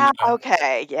 Wow. And,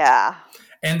 okay. Yeah.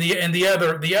 And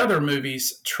the other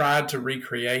movies tried to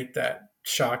recreate that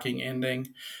shocking ending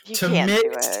to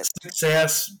mixed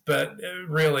success, but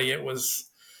really it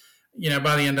was,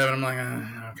 by the end of it, I'm like,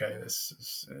 okay, this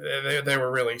is, they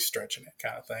were really stretching it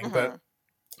kind of thing. Mm-hmm. But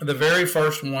the very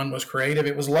first one was creative.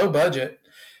 It was low budget,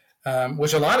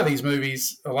 which a lot of these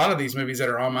movies that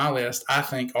are on my list, I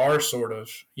think are sort of,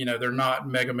 they're not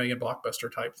mega million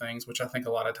blockbuster type things, which I think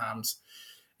a lot of times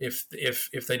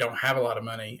if they don't have a lot of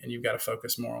money and you've got to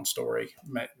focus more on story,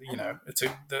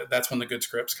 that's when the good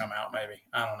scripts come out. Maybe,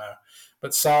 I don't know.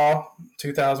 But Saw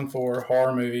 2004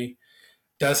 horror movie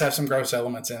does have some gross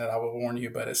elements in it. I will warn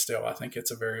you, but I think it's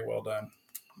a very well done,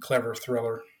 clever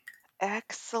thriller.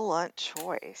 Excellent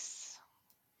choice.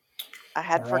 I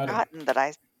had forgotten that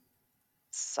I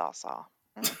saw.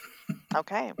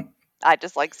 Okay, I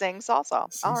just like saying Saw.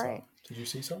 All right. Did you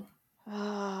see Saw?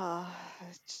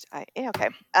 Okay.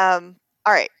 All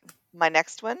right. My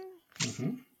next one,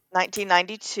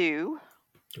 1992.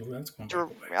 Oh, that's going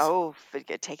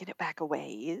taking it back a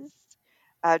ways.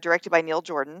 Directed by Neil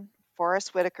Jordan,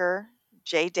 Forrest Whitaker,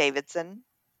 Jay Davidson.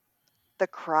 The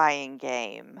Crying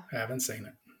Game. Haven't seen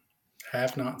it.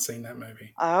 Have not seen that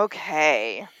movie.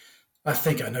 Okay. I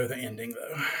think I know the ending,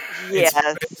 though. Yes.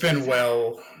 It's been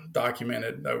well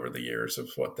documented over the years of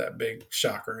what that big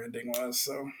shocker ending was.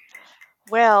 So.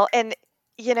 Well, and,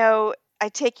 I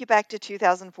take you back to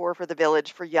 2004 for The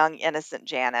Village for young, innocent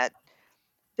Janet.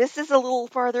 This is a little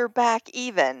farther back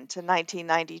even to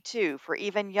 1992 for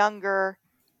even younger,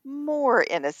 more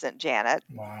innocent Janet.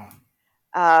 Wow.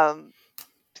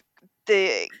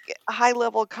 The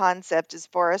high-level concept is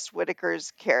Forrest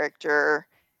Whitaker's character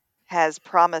has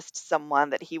promised someone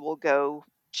that he will go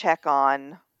check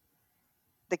on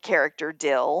the character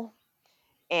Dill.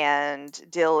 and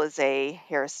Dill is a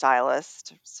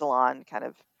hairstylist, salon, kind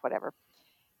of whatever.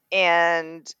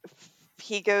 And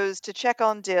he goes to check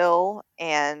on Dill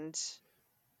and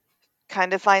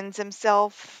kind of finds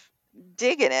himself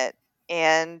digging it.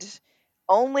 And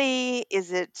only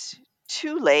is it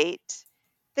too late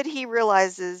that he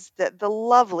realizes that the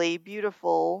lovely,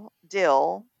 beautiful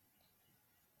Dill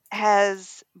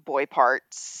has boy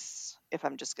parts, if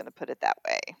I'm just going to put it that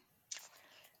way.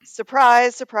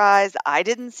 Surprise, surprise. I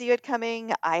didn't see it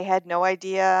coming. I had no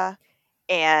idea.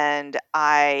 And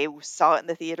I saw it in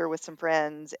the theater with some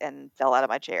friends and fell out of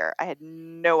my chair. I had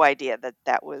no idea that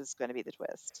that was going to be the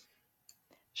twist.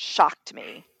 Shocked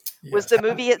me. Was Yes. the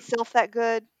movie itself that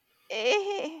good?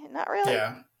 Not really.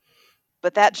 Yeah.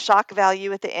 But that shock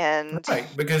value at the end. Right,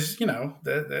 because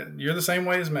that you're the same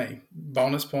way as me.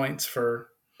 Bonus points for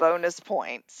Bonus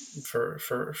points.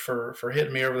 for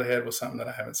hitting me over the head with something that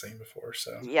I haven't seen before.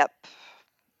 So Yep.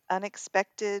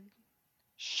 Unexpected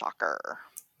shocker.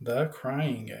 The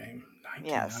Crying Game,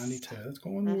 1992. Yes. That's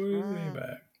going way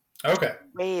back. Okay.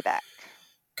 Way back.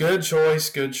 Good choice.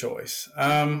 Good choice.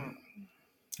 I'm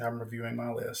reviewing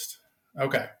my list.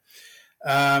 Okay.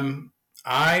 I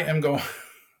am going.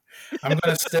 I'm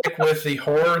going to stick with the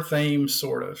horror theme,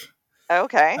 sort of.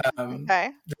 Okay.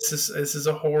 Okay. This is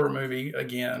a horror movie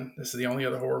again. This is the only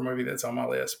other horror movie that's on my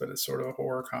list, but it's sort of a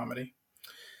horror comedy.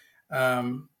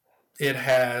 It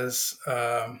has.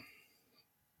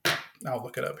 I'll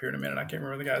look it up here in a minute. I can't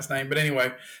remember the guy's name, but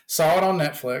anyway, saw it on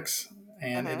Netflix,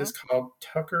 and it is called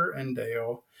Tucker and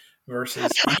Dale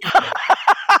versus Evil.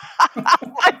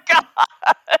 Oh my God.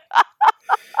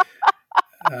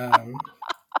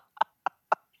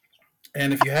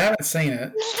 And if you haven't seen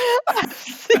it,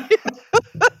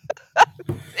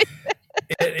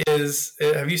 it is.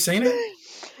 Have you seen it?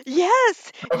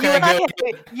 Yes. Okay,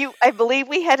 I believe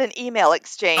we had an email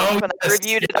exchange when I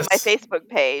reviewed it on my Facebook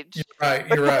page. You're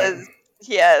right.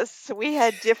 Yes, we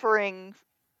had differing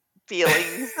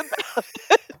feelings about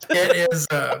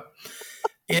it.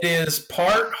 It is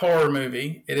part horror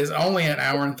movie. It is only an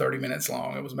hour and 30 minutes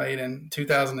long. It was made in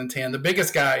 2010. The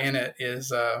biggest guy in it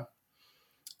is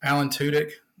Alan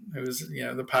Tudyk, who was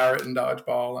the pirate in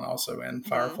Dodgeball and also in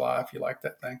Firefly, if you like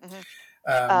that thing.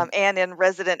 And in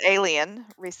Resident Alien,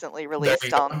 recently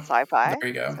released on Sci-Fi. There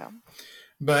you go. So.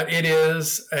 But it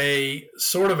is a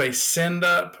sort of a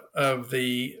send-up of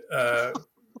the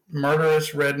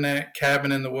murderous redneck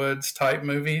cabin in the woods type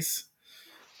movies.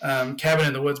 Cabin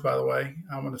in the Woods, by the way,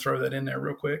 I want to throw that in there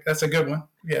real quick. That's a good one.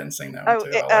 You hadn't seen that one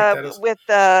too. I like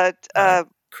that with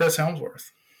Chris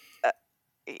Helmsworth.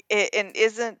 And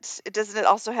doesn't it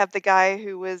also have the guy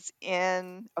who was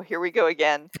in? Oh, here we go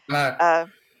again. I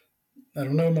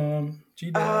don't know, Mom.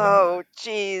 Oh,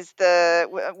 geez,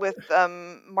 with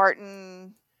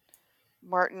Martin,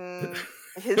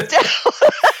 his dad.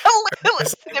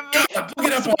 Listen to me. God, look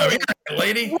it up on the internet,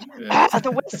 lady.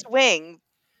 The West Wing.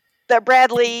 That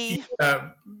Bradley.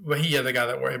 The guy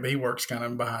that he works kind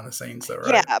of behind the scenes, though,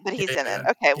 right? Yeah, but he's in it.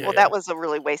 Okay, well, that was a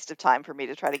really waste of time for me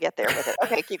to try to get there with it.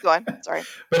 Okay, keep going. Sorry.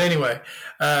 But anyway,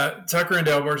 Tucker and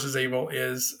Dale versus Evil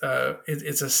is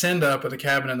it's a send up of the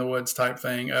cabin in the woods type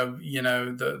thing of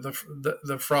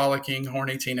the frolicking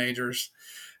horny teenagers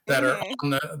that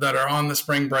are on the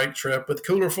spring break trip with a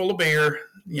cooler full of beer,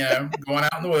 going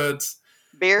out in the woods,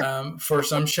 for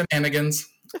some shenanigans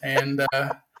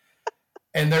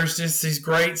and there's just these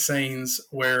great scenes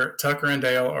where Tucker and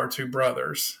Dale are two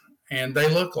brothers, and they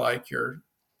look like your,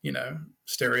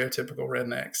 stereotypical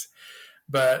rednecks.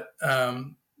 But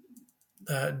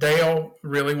Dale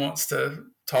really wants to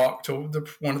talk to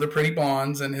one of the pretty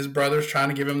blondes, and his brother's trying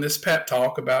to give him this pep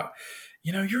talk about,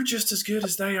 you're just as good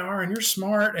as they are, and you're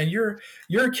smart, and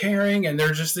you're caring, and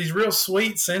they're just these real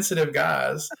sweet, sensitive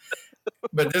guys.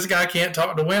 But this guy can't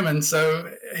talk to women,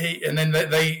 so then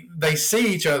they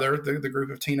see each other, the group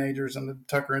of teenagers and the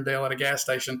Tucker and Dale at a gas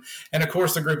station, and of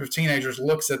course the group of teenagers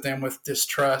looks at them with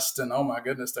distrust and oh my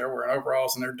goodness, they're wearing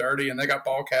overalls and they're dirty and they got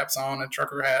ball caps on and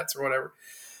trucker hats or whatever.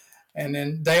 And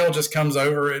then Dale just comes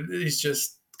over and he's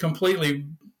just completely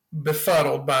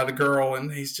befuddled by the girl,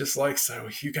 and he's just like, so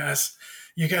you guys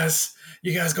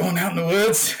going out in the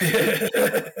woods?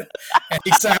 And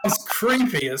he sounds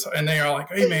creepy and they are like,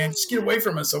 hey man, just get away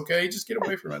from us, okay? Just get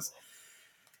away from us.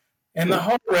 And the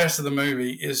whole rest of the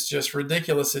movie is just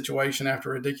ridiculous situation after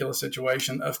ridiculous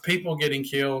situation of people getting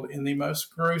killed in the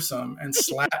most gruesome and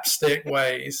slapstick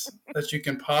ways that you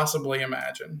can possibly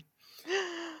imagine.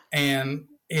 And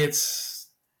it's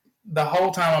the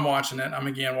whole time I'm watching it, I'm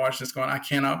again watching this going, I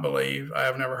cannot believe I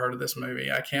have never heard of this movie.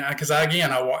 I can't, because I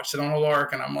watched it on a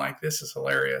lark and I'm like, this is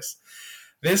hilarious.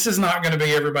 This is not going to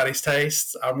be everybody's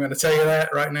taste. I'm going to tell you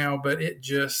that right now, but it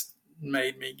just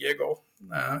made me giggle,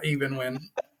 even when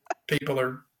people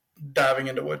are diving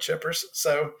into wood chippers.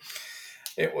 So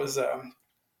it was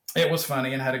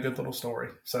funny and had a good little story.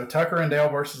 So Tucker and Dale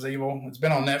versus Evil. It's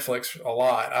been on Netflix a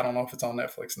lot. I don't know if it's on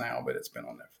Netflix now, but it's been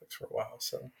on Netflix for a while.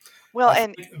 So Well, I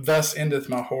and think thus endeth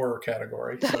my horror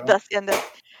category. So thus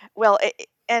endeth. Well,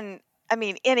 and I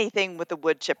mean anything with a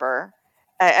wood chipper.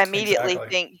 I immediately exactly.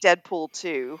 think Deadpool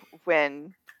 2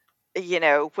 when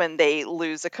when they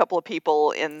lose a couple of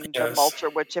people in the Yes. mulch or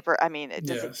wood chipper. I mean,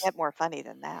 does it Yes. get more funny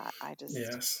than that? I just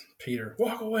Yes. Peter.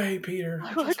 Walk away, Peter.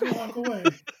 like, Just walk away.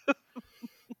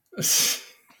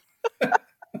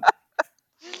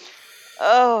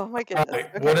 oh my All goodness.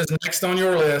 right. Okay. What is next on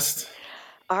your list?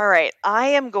 All right. I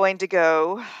am going to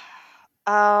go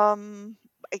um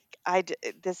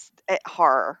this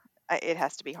horror. It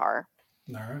has to be horror.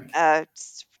 All right.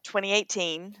 It's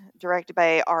 2018, directed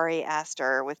by Ari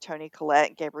Aster with Tony Collette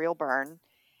and Gabriel Byrne.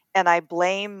 And I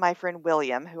blame my friend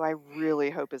William, who I really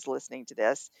hope is listening to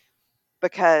this,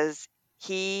 because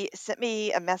he sent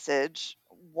me a message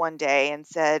one day and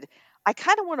said, I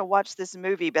kind of want to watch this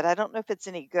movie, but I don't know if it's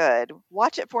any good.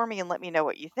 Watch it for me and let me know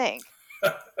what you think.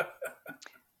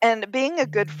 And being a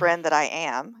good friend that I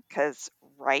am, because,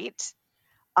 right,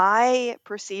 I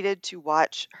proceeded to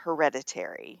watch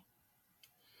Hereditary.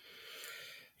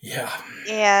 Yeah.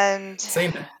 And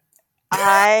Seen it.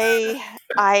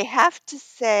 I have to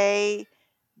say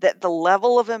that the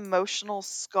level of emotional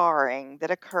scarring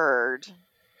that occurred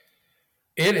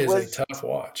It is a was tough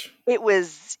watch. it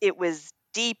was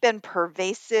deep and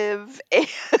pervasive,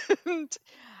 and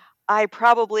I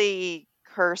probably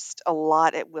cursed a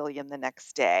lot at William the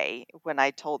next day when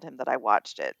I told him that I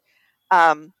watched it.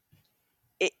 Um,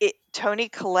 Tony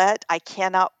Collette, I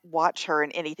cannot watch her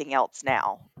in anything else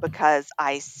now because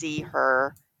I see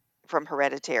her from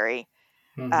Hereditary.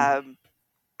 Mm-hmm. Um,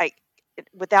 I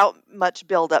without much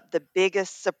buildup, the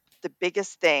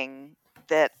biggest thing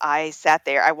that I sat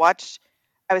there, I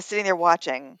was sitting there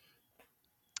watching,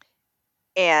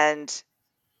 and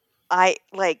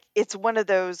it's one of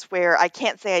those where I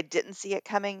can't say I didn't see it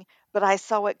coming, but I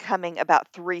saw it coming about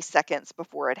 3 seconds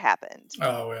before it happened.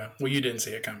 Oh yeah. Well, you didn't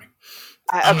see it coming.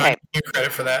 I, I'm not okay, giving you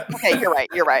credit for that. okay,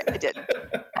 you're right, I didn't.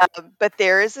 But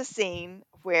there is a scene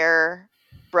where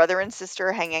brother and sister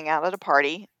are hanging out at a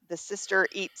party. The sister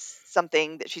eats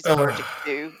something that she's allergic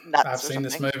to, I've nuts or seen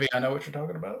this something, movie. I know what you're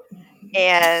talking about.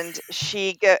 and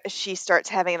she starts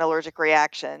having an allergic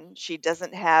reaction. She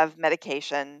doesn't have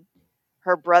medication.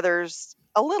 Her brother's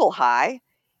a little high,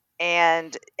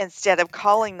 and instead of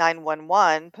calling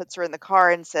 911, puts her in the car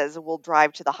and says, "We'll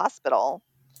drive to the hospital."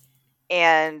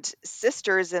 And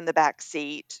sister's in the back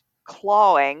seat,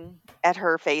 clawing at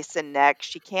her face and neck.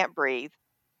 She can't breathe.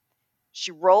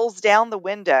 She rolls down the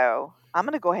window. I'm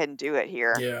going to go ahead and do it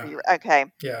here. Are Yeah. you okay?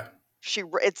 Yeah.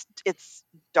 It's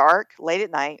dark, late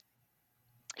at night.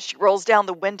 She rolls down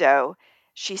the window.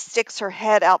 She sticks her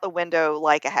head out the window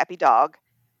like a happy dog,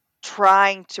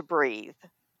 trying to breathe.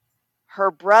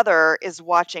 Her brother is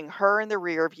watching her in the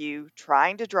rear view,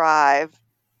 trying to drive,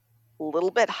 a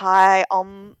little bit high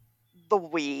on the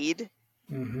weed,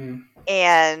 Mm-hmm.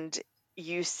 and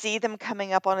you see them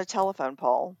coming up on a telephone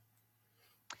pole.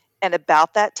 And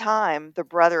about that time, the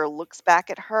brother looks back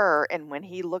at her, and when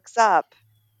he looks up,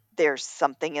 there's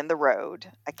something in the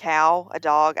road, a cow, a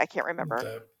dog, I can't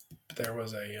remember. There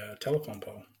was a telephone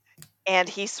pole. And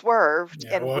he swerved,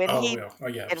 Yeah. Well, oh, yeah. Oh,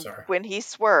 yeah. and Sorry. when he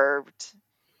swerved,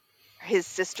 his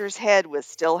sister's head was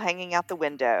still hanging out the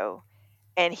window,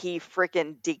 and he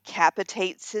freaking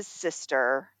decapitates his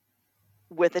sister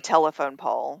with a telephone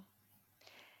pole.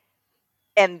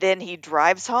 And then he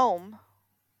drives home,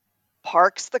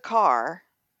 parks the car,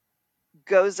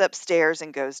 goes upstairs,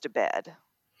 and goes to bed.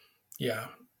 Yeah.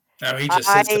 No, I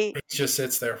he just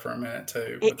sits there for a minute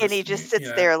too with and this. he just You sits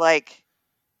know. there like, Yeah.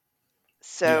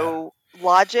 so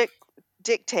logic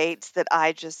dictates that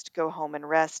I just go home and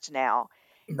rest now.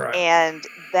 Right. And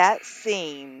that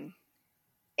scene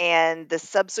and the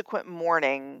subsequent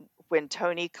morning when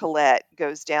Tony Collette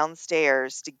goes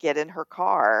downstairs to get in her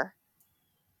car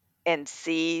and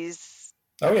sees,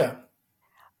 Oh yeah.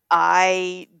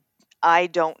 I I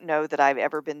don't know that I've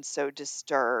ever been so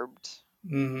disturbed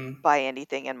Mm-hmm. by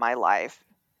anything in my life.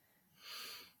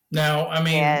 Now, I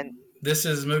And mean, this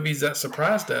is movies that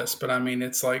surprised us, but I mean,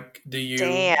 it's like,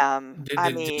 damn,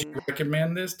 I did you mean,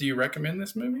 recommend this? Do you recommend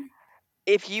this movie?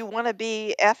 if you want to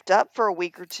be effed up for a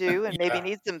week or two and maybe Yeah.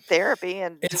 need some therapy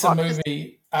and It's a talk to,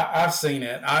 movie. I've seen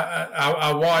it.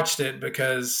 I watched it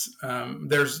because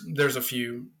there's a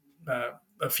few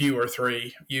or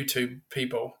three YouTube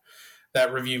people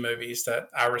that review movies that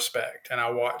I respect, and I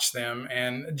watch them,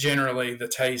 and generally the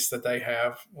tastes that they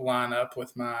have line up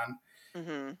with mine.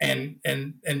 Mm-hmm.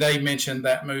 And they mentioned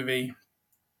that movie,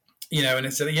 and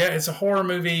it said, yeah, it's a horror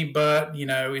movie, but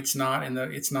it's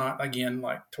not again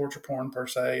like torture porn per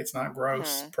se. It's not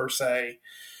gross Mm-hmm. per se,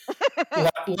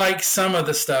 like some of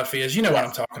the stuff is. You know what I'm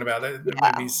Yes. talking about? The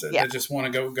Yeah. movies Yeah. that just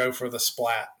want to go for the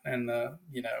splat and the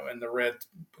red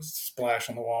splash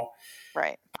on the wall.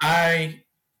 Right. I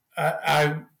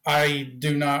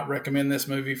do not recommend this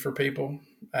movie for people.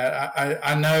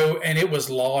 I know, and it was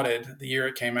lauded the year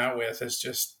it came out with as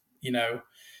just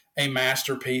a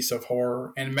masterpiece of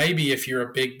horror. And maybe if you're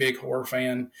a big horror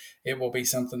fan, it will be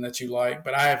something that you like.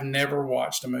 But I have never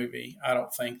watched a movie, I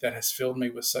don't think, that has filled me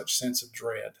with such sense of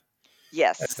dread as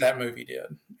Yes. that movie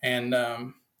did. And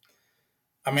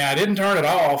I mean, I didn't turn it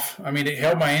off. I mean, it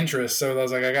held my interest, so I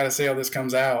was like, I got to see how this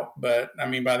comes out. But I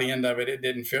mean, by the end of it, it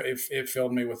didn't feel it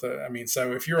filled me with a. I mean,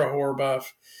 so if you're a horror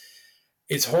buff,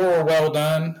 it's horror well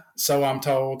done, so I'm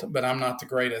told. But I'm not the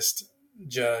greatest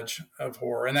judge of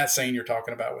horror. And that scene you're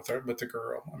talking about with the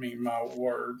girl, I mean, my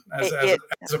word, It, it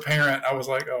as a parent, I was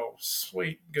like, oh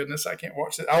sweet goodness, I can't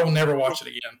watch it. I will never watch it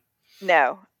again.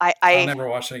 no, I'll never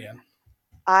watch it again.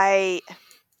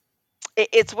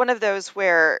 It's one of those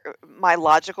where my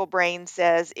logical brain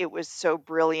says it was so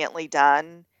brilliantly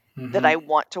done that I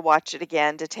want to watch it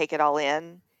again to take it all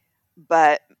in,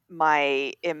 but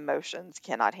my emotions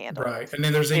cannot handle Right. it. And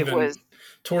then there's It even was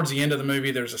towards the end of the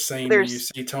movie, there's a scene where you there's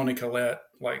see Toni Collette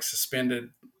like suspended in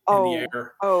the oh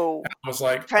air. oh And I was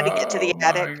like, trying to get to the oh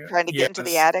attic, my God. trying to get into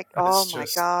the Yes. attic. Oh That's my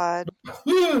just God.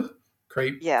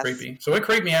 Yes. creepy. So it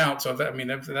creeped me out. So I mean,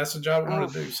 that's the job I wanted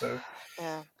to do. Oof. So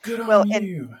Yeah. good Well, on and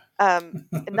you.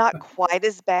 not quite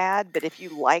as bad, but if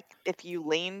you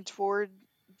lean toward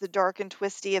the dark and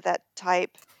twisty of that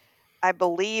type, I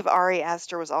believe Ari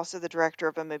Aster was also the director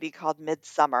of a movie called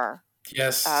Midsummer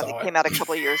Yes, that saw it. came out a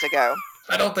couple of years ago.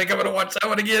 I don't think I'm going to watch that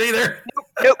one again either.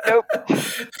 Nope.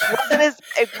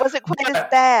 It wasn't quite as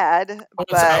bad,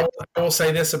 I but will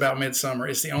say this about Midsummer: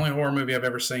 it's the only horror movie I've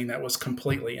ever seen that was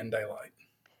completely in daylight.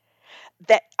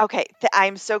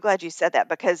 I'm so glad you said that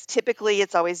because typically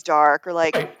it's always dark or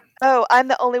like, Right. oh, I'm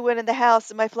the only one in the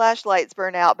house and my flashlights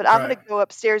burn out, but I'm going Right. to go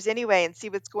upstairs anyway and see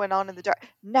what's going on in the dark.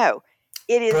 No,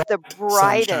 it is the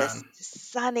brightest, sunshine.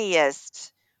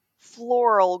 sunniest,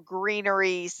 floral,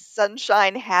 greenery,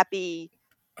 sunshine, happy,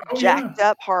 Oh jacked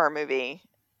yeah. up horror movie.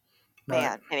 Right.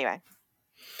 Man, anyway,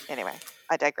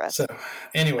 I digress. So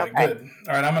anyway, Okay. good.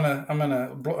 All right, I'm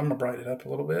gonna brighten it up a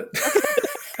little bit.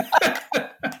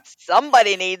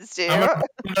 Somebody needs I'm gonna to.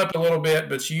 brighten it up a little bit,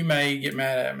 but you may get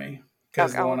mad at me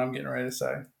because the one I'm getting ready to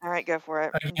say. All right, go for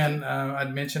it. Again,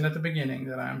 I'd mentioned at the beginning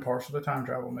that I'm partial to time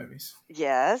travel movies.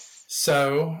 Yes.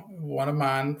 So one of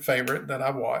mine favorite that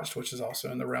I watched, which is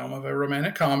also in the realm of a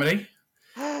romantic comedy,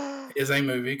 is a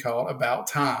movie called About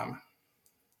Time.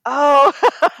 Oh.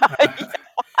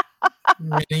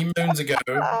 Many moons ago,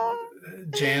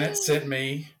 Janet sent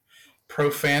me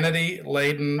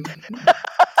profanity-laden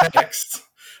texts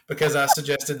because I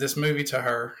suggested this movie to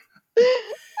her.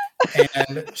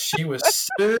 And she was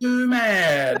so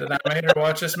mad that I made her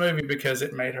watch this movie because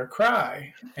it made her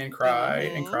cry and cry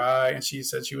and cry. And she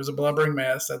said she was a blubbering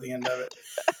mess at the end of it.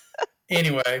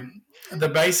 Anyway, the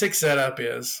basic setup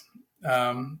is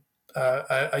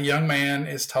a young man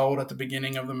is told at the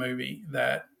beginning of the movie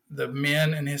that the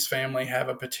men in his family have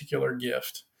a particular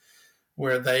gift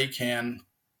where they can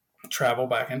travel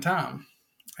back in time.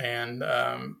 And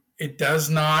it is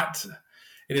not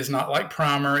like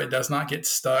Primer. It does not get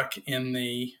stuck in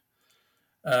the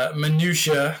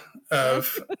minutia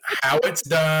of how it's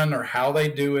done or how they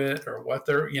do it or what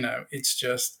they're, it's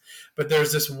just, but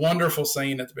there's this wonderful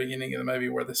scene at the beginning of the movie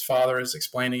where this father is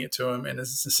explaining it to him and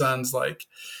his son's like,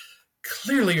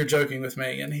 clearly you're joking with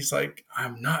me. And he's like,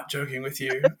 I'm not joking with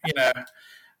you,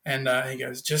 And he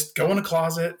goes, just go in a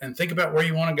closet and think about where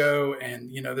you want to go. And,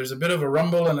 there's a bit of a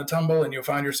rumble and a tumble and you'll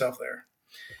find yourself there.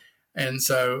 And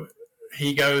so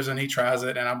he goes and he tries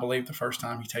it. And I believe the first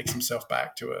time he takes himself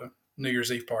back to a New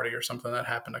Year's Eve party or something that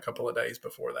happened a couple of days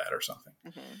before that or something.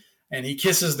 Mm-hmm. And he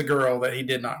kisses the girl that he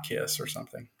did not kiss or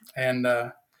something.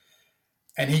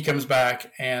 And he comes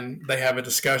back and they have a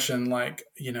discussion like,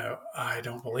 I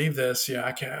don't believe this.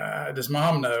 Does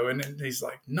mom know? And he's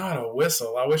like, not a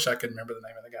whistle. I wish I could remember the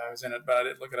name of the guy who's in it, but I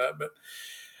didn't look it up. But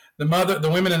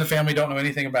the women in the family don't know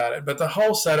anything about it. But the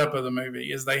whole setup of the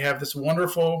movie is they have this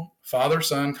wonderful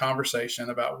father-son conversation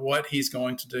about what he's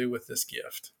going to do with this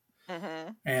gift.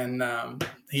 Mm-hmm. And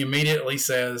he immediately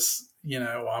says,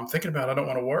 I'm thinking about I don't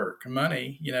want to work,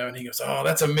 money, and he goes, oh,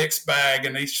 that's a mixed bag.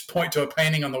 And he just point to a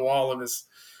painting on the wall of his,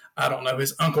 I don't know,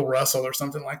 his Uncle Russell or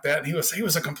something like that. And he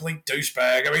was a complete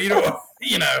douchebag. I mean,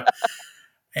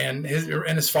 and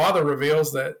his father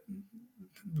reveals that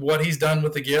what he's done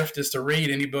with the gift is to read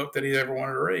any book that he ever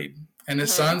wanted to read. And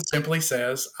his son simply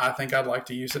says, I think I'd like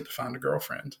to use it to find a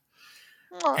girlfriend.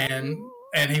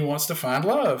 And he wants to find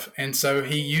love. And so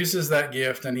he uses that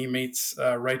gift and he meets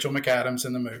Rachel McAdams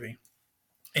in the movie.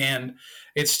 And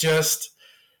it's just,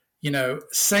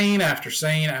 scene after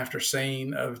scene after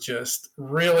scene of just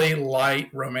really light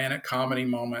romantic comedy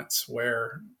moments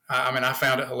where, I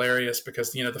found it hilarious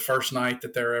because, the first night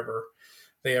that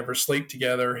they ever sleep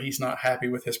together, he's not happy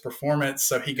with his performance.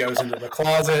 So he goes into the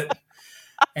closet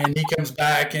and he comes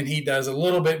back and he does a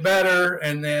little bit better.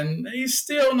 And then he's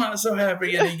still not so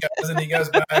happy. And he goes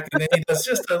back and then he does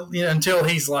just until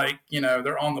he's like,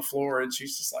 they're on the floor and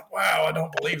she's just like, wow, I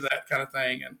don't believe that kind of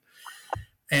thing.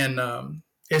 And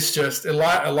it's just a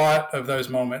lot of those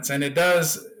moments. And it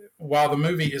does, while the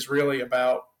movie is really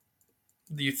about,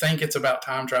 you think it's about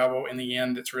time travel, in the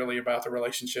end, it's really about the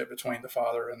relationship between the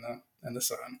father and the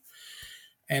son.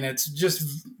 And it's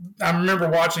just, I remember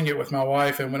watching it with my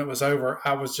wife, and when it was over,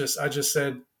 I just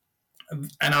said,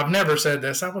 and I've never said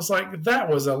this, I was like, that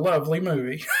was a lovely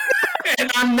movie.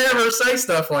 And I never say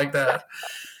stuff like that.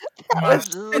 That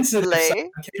was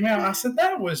lovely. Came out, I said,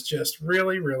 that was just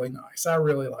really, really nice. I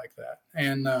really like that.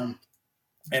 And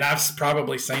I've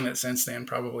probably seen it since then,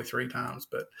 probably 3 times,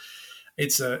 but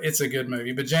it's a good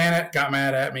movie. But Janet got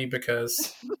mad at me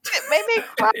because it made me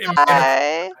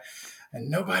cry. And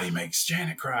nobody makes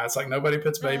Janet cry. It's like nobody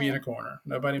puts baby in a corner.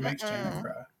 Nobody makes Janet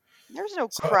cry. There's no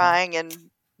crying in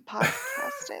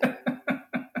podcasting.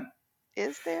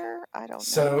 Is there? I don't know.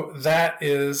 So that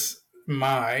is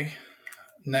my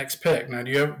next pick. Now,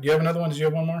 do you have another one? Did you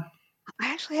have one more?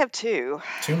 I actually have 2.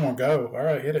 2 more. Go. All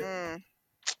right, hit it.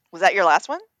 Was that your last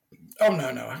one? Oh no,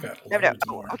 I got loads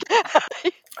more.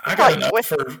 Okay.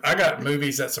 I got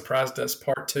movies that surprised us.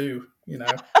 Part 2.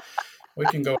 We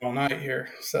can go all night here.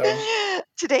 So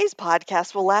today's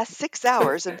podcast will last 6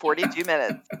 hours and 42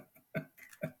 minutes.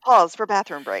 Pause for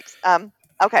bathroom breaks.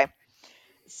 Okay.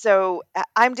 So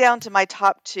I'm down to my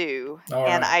top 2,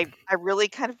 and I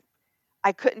really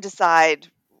I couldn't decide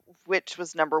which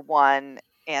was number 1.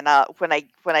 And when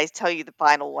I tell you the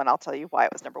final one, I'll tell you why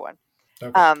it was number 1.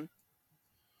 Okay.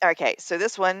 Okay. So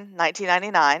this one,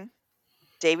 1999,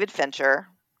 David Fincher,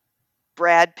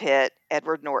 Brad Pitt,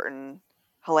 Edward Norton,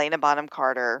 Helena Bonham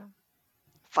Carter,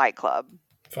 Fight Club.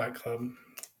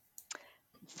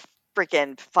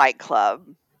 Freaking Fight Club.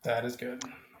 That is good.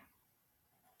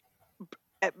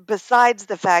 Besides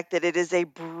the fact that it is a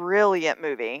brilliant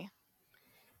movie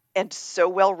and so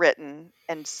well written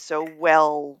and so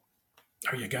well.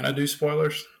 Are you going to do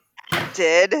spoilers?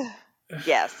 Did.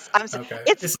 Yes. Okay.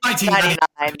 It's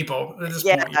 1999 people at this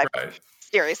point. You're right.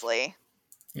 Seriously.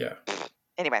 Yeah.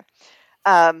 Anyway.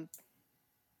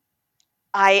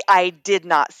 I did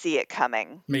not see it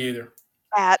coming. Me either.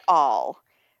 At all.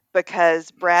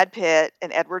 Because Brad Pitt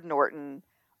and Edward Norton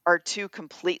are 2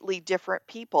 completely different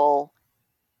people,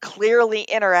 clearly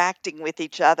interacting with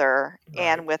each other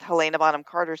and with Helena Bonham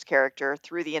Carter's character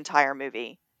through the entire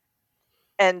movie.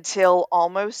 Until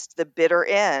almost the bitter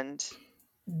end,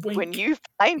 when you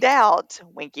find out,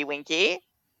 winky winky,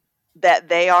 that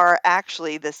they are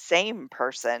actually the same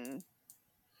person.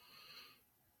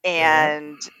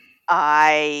 And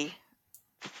I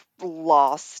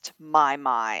lost my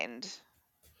mind.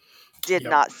 Did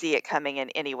not see it coming in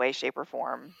any way, shape, or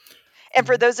form. And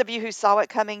for those of you who saw it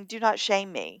coming, do not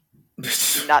shame me.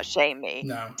 Do not shame me.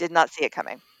 No. Did not see it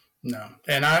coming. No.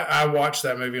 And I watched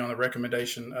that movie on the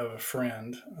recommendation of a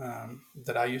friend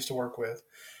that I used to work with,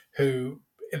 who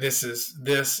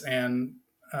this and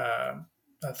I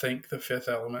think The Fifth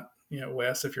Element.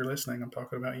 Wes, if you're listening, I'm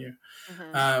talking about you.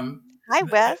 Mm-hmm. Hi,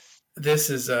 Wes. This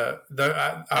is I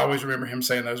always remember him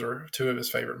saying those were 2 of his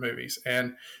favorite movies,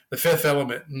 and The Fifth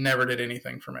Element never did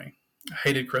anything for me. I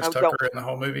hated Chris Tucker in the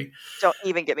whole movie. Don't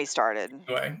even get me started.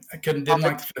 Anyway, I didn't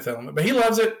like The Fifth Element, but he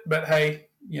loves it. But hey,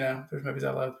 there's movies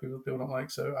I love people don't like,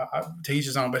 so I to each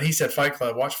his own. But he said Fight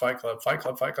Club, watch Fight Club, Fight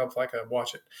Club, Fight Club, Fight Club,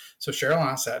 watch it. So Cheryl and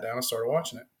I sat down and started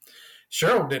watching it.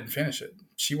 Cheryl didn't finish it.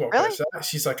 She walked outside.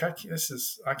 She's like, I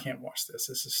can't watch this.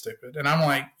 This is stupid. And I'm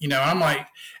like,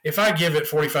 if I give it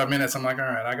 45 minutes, I'm like, all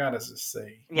right, I got to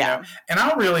see. Yeah. And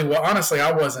honestly,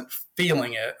 I wasn't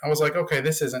feeling it. I was like, okay,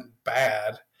 this isn't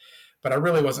bad, but I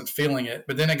really wasn't feeling it.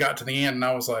 But then it got to the end and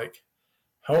I was like,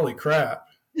 holy crap.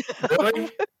 Really?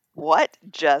 What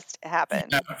just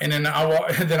happened? And then I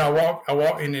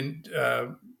walk in and,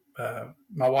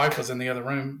 my wife was in the other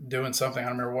room doing something. I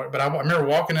don't remember what, but I remember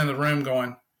walking in the room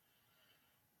going,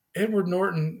 Edward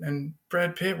Norton and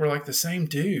Brad Pitt were like the same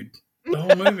dude the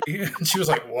whole movie. And she was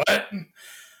like, what? And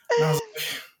I was like,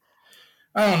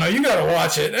 I don't know. You got to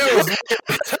watch it.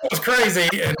 That was crazy.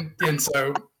 And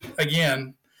so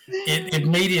again, it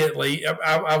immediately,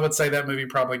 I would say that movie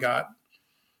probably got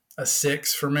a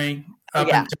 6 for me up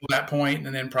Yeah. until that point,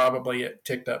 and then probably it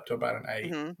ticked up to about an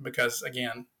 8 Hmm. because,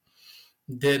 again,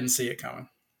 didn't see it coming.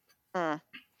 Mm.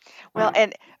 Well,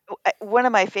 and one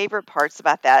of my favorite parts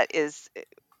about that is,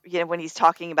 when he's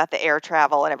talking about the air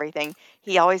travel and everything,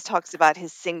 he always talks about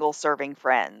his single serving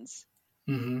friends.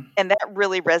 Mm-hmm. And that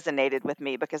really resonated with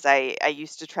me because I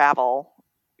used to travel,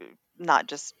 not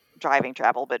just driving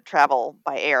travel, but travel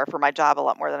by air for my job a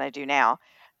lot more than I do now.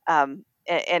 And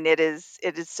it is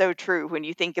so true when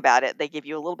you think about it. They give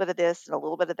you a little bit of this and a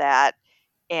little bit of that,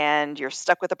 and you're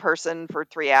stuck with a person for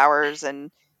 3 hours.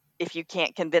 And if you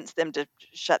can't convince them to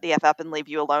shut the f up and leave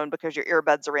you alone because your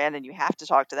earbuds are in and you have to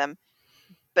talk to them,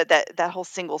 but that whole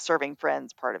single serving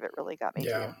friends part of it really got me too.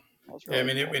 Yeah. That was Yeah, I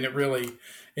really mean, cool. and it really,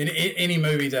 in any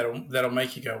movie that'll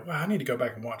make you go, wow, I need to go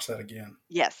back and watch that again.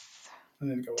 Yes, I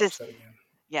need to go watch just that again.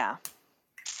 yeah,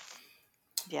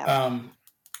 yeah. Um,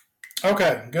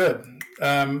 okay, good.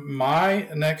 My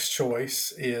next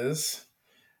choice is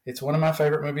it's one of my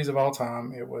favorite movies of all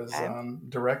time. It was Okay.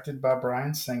 directed by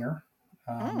Bryan Singer.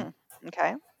 Mm, Um,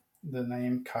 okay. the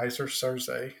name Kaiser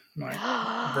Soze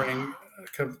might bring,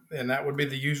 and that would be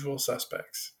The Usual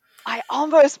Suspects. I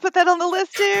almost put that on the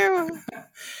list too.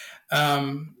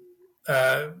 Um,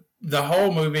 uh, the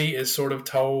whole movie is sort of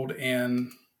told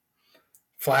in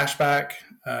flashback.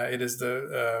 It is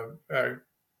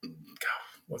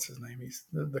what's his name? He's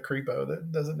the creepo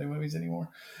that doesn't do movies anymore.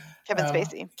 Kevin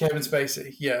Spacey. Kevin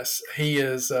Spacey. Yes, he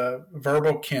is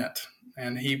Verbal Kent,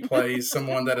 and he plays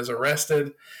someone that is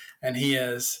arrested, and he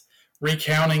is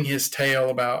recounting his tale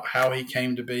about how he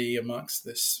came to be amongst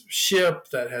this ship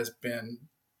that has been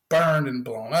burned and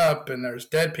blown up, and there's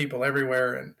dead people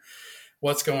everywhere, and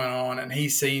what's going on. And he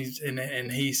sees and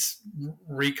he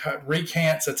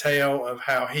recants a tale of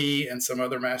how he and some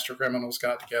other master criminals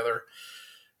got together,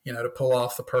 to pull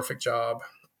off the perfect job.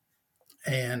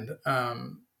 And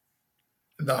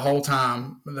the whole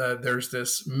time, there's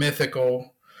this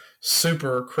mythical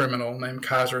super criminal named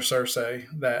Kaiser Soze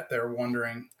that they're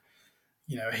wondering,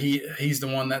 he's the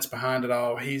one that's behind it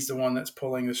all. He's the one that's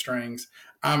pulling the strings.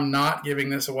 I'm not giving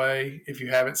this away if you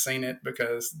haven't seen it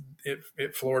because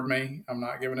it floored me. I'm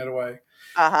not giving it away.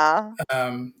 Uh-huh.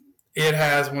 Um, it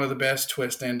has one of the best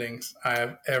twist endings I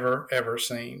have ever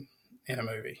seen in a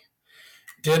movie.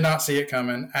 Did not see it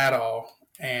coming at all.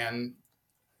 And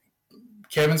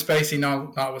Kevin Spacey,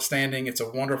 notwithstanding, it's a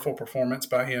wonderful performance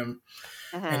by him.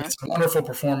 And Mhm. it's a wonderful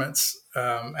performance.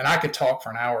 And I could talk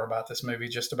for an hour about this movie,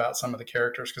 just about some of the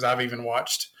characters, because I've even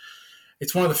watched.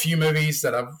 It's one of the few movies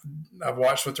that I've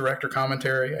watched with director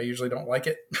commentary. I usually don't like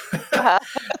it, Uh-huh.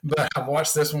 but I've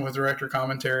watched this one with director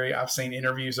commentary. I've seen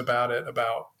interviews about it,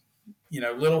 about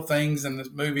little things in this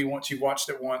movie. Once you've watched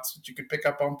it once, that you can pick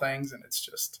up on things, and it's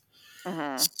just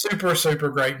Mhm. super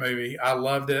great movie. I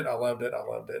loved it.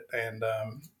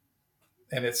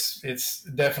 And it's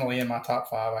definitely in my top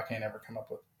 5. I can't ever come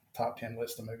up with top 10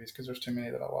 list of movies because there's too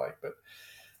many that I like. But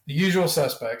The Usual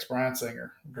Suspects, Bryan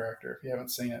Singer, director. If you haven't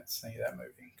seen it, see that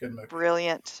movie. Good movie.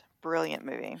 Brilliant, brilliant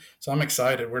movie. So I'm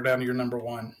excited. We're down to your number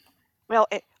 1. Well,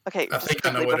 okay, I just think I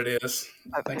know quickly, what it is.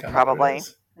 I think I know what it probably.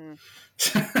 is.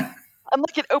 Mm. I'm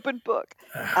like an open book.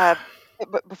 Uh,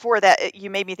 but before that, you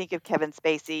made me think of Kevin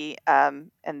Spacey,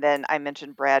 and then I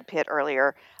mentioned Brad Pitt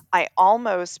earlier. I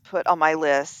almost put on my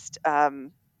list,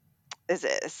 is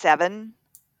it Seven?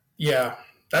 Yeah,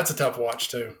 that's a tough watch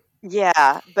too.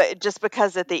 Yeah, but just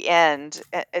because at the end,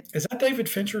 Is that David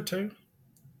Fincher too?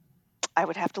 I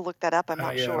would have to look that up. I'm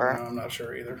not Yeah, no, sure. I'm not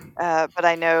sure either. But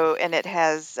I know, and it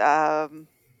has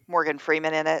Morgan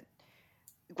Freeman in it,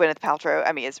 Gwyneth Paltrow.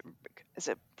 I mean, it's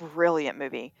a brilliant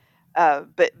movie.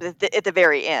 But at the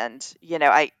very end,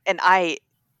 I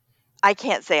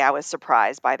can't say I was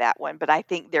surprised by that one, but I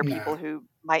think there are No. people who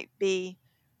might be.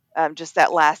 Just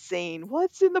that last scene.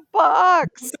 What's in the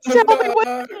box? What's in Tell the me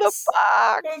what's in the box?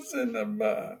 box. What's in the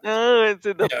box? Oh, it's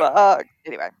in the Yeah. box.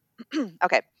 Anyway,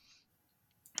 okay.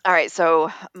 All right. So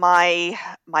my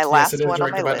Yes, it last is one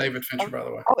on my directed by list. David Fincher, Oh, by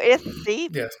the way. oh, it's see,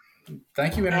 Yes.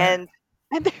 Thank you, Internet.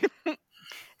 and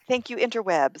thank you,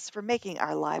 interwebs, for making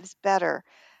our lives better.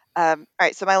 All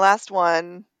right, so my last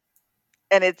one,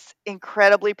 and it's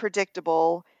incredibly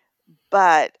predictable,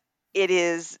 but it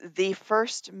is the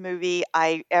first movie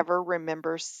I ever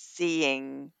remember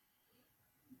seeing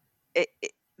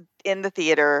in the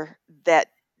theater that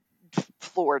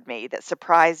floored me, that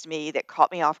surprised me, that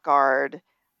caught me off guard.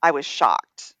 I was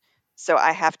shocked. So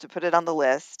I have to put it on the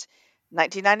list.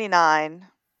 1999,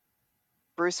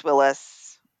 Bruce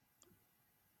Willis,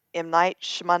 M. Night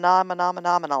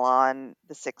Shyamalan,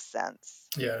 The Sixth Sense.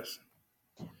 Yes.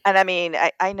 And I mean,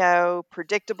 I know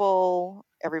predictable.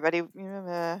 everybody,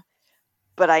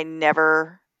 but I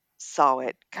never saw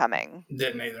it coming.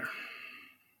 Didn't either.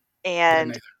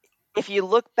 And if you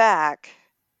look back,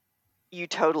 you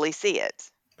totally see it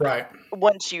Right.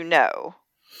 once you know.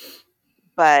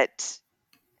 But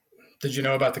did you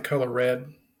know about the color red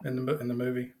in the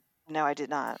movie? No, I did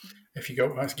not. If you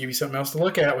go, I'll give you something else to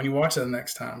look at when you watch it the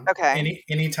next time. Okay.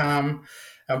 Anytime,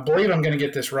 I believe I'm going to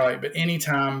get this right, but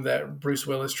anytime that Bruce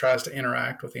Willis tries to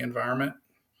interact with the environment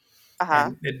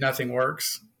and nothing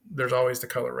works, there's always the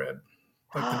color red.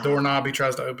 Like the doorknob he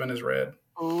tries to open is red.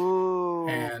 Ooh,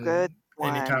 and good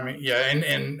one. Anytime,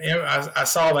 and I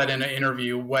saw that in an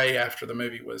interview way after the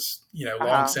movie was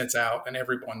long since out, and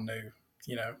everyone knew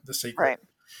the secret.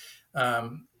 Right.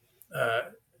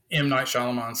 M. Night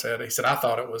Shyamalan said, I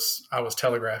thought I was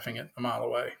telegraphing it a mile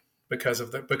away because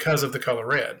of the color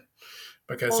red.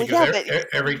 Because he goes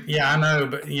I know,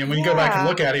 but when you go back and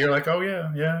look at it, you're like, oh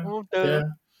yeah.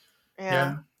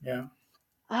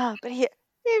 But he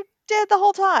dead the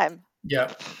whole time.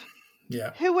 Yeah.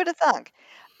 Who would have thunk?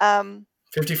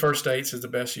 50 First Dates is the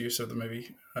best use of the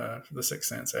movie, The Sixth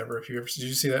Sense ever. Did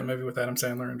you see that movie with Adam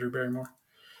Sandler and Drew Barrymore?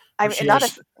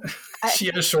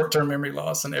 She has short-term memory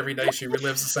loss, and every day she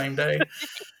relives the same day.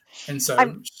 And so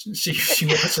she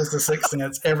watches The Sixth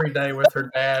Sense every day with her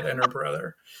dad and her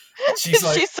brother. She's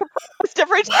like, she's surprised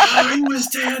every time. Wow, he was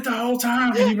dead the whole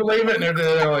time. Can you believe it? And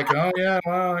they're like, oh yeah,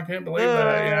 wow, I can't believe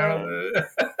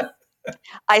that.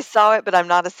 I saw it, but I'm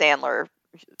not a Sandler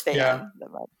fan. Yeah.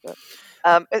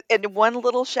 And one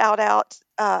little shout out,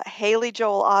 Haley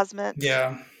Joel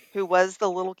Osment, who was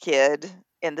the little kid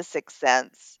in The Sixth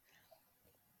Sense.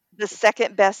 The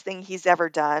second best thing he's ever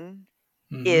done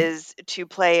is to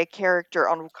play a character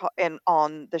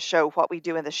on the show What We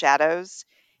Do in the Shadows.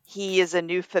 He is a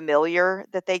new familiar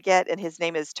that they get, and his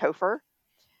name is Topher.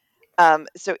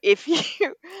 So if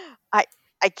you,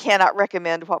 I cannot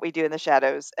recommend What We Do in the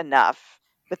Shadows enough.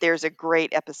 But there's a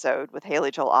great episode with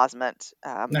Haley Joel Osment.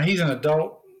 Now he's an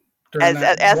adult. As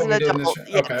an adult,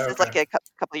 yes, it's like a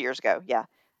couple of years ago, yeah.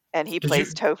 And he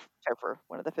plays Topher,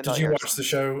 one of the familiars. Did you watch the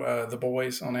show The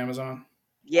Boys on Amazon?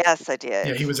 Yes, I did.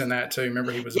 Yeah, he was in that too.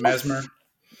 Remember, he was Mesmer.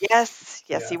 Yes,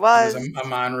 he was. He was a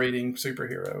mind-reading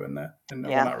superhero in that.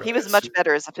 He was much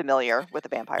better as a familiar with the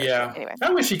vampires. Yeah. Anyway,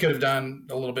 I wish he could have done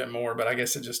a little bit more, but I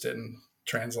guess it just didn't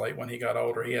translate when he got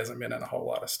older. He hasn't been in a whole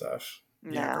lot of stuff.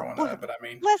 Growing up, but I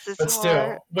mean,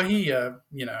 still, but he,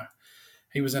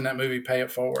 he was in that movie Pay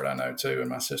It Forward, I know too, and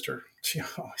my sister, she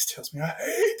always tells me I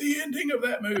hate the ending of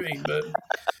that movie,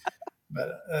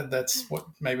 but that's what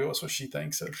she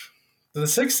thinks of. The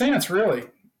Sixth Sense, really.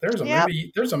 There's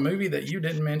a movie that you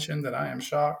didn't mention that I am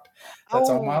shocked. That's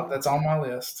on my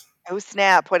list. Oh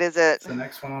snap! What is it? It's the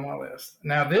next one on my list.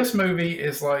 Now this movie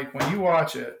is like when you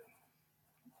watch it,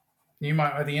 you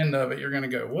might at the end of it you're going to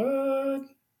go what?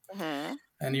 Mm-hmm.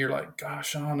 And you're like, gosh,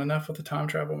 Sean, enough with the time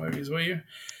travel movies, will you?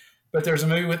 But there's a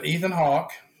movie with Ethan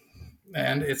Hawke,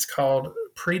 and it's called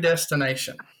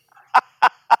Predestination.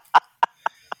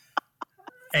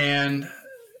 And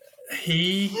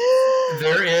the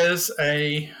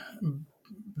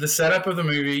setup of the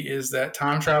movie is that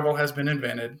time travel has been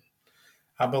invented.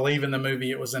 I believe in the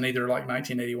movie it was in either like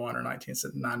 1981 or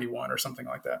 1991 or something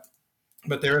like that.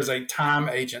 But there is a time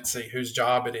agency whose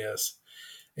job it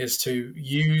is to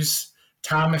use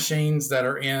time machines that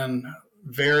are in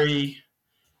very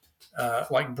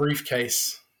like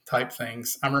briefcase type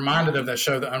things. I'm reminded of that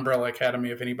show, The Umbrella Academy.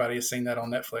 If anybody has seen that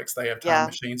on Netflix, they have time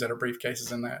machines that are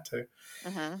briefcases in that too.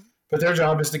 Mm-hmm. But their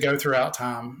job is to go throughout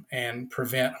time and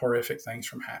prevent horrific things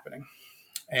from happening.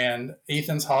 And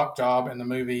Ethan Hawke's job in the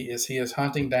movie is he is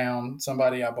hunting down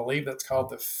somebody, I believe that's called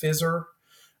the Fizzle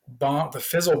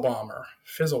Bomber,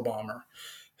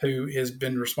 who has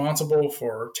been responsible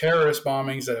for terrorist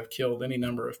bombings that have killed any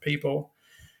number of people.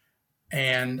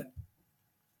 And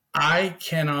I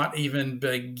cannot even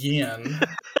begin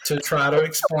to try to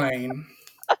explain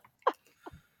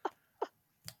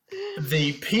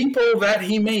the people that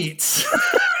he meets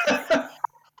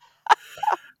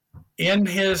in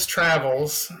his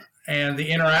travels and the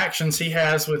interactions he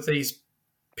has with these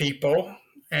people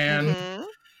and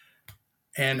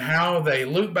how they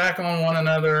loop back on one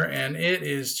another. And it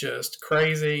is just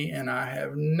crazy. And I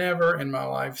have never in my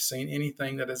life seen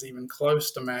anything that is even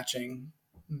close to matching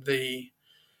the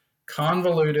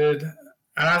convoluted, and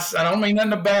I don't mean that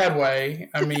in a bad way.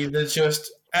 I mean, the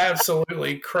just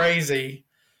absolutely crazy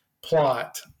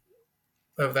plot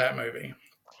of that movie.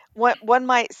 One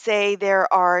might say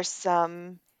there are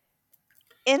some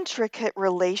intricate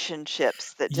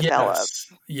relationships that develop.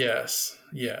 Yes.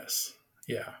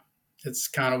 Yeah. It's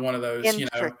kind of one of those,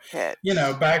 Intricate.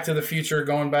 Back to the Future,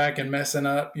 going back and messing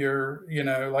up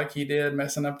like he did,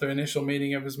 messing up the initial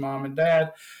meeting of his mom and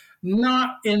dad.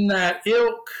 Not in that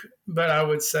ilk, but I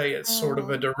would say it's sort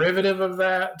of a derivative of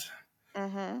that.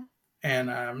 Mm-hmm. And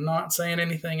I'm not saying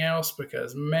anything else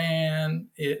because, man,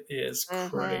 it is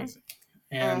crazy,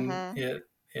 and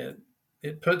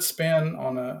it puts spin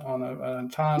on a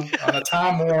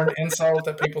time worn insult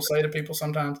that people say to people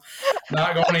sometimes.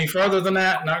 Not going any further than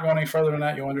that.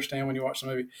 You'll understand when you watch the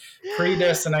movie.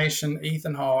 Predestination,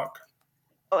 Ethan Hawke.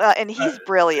 And he's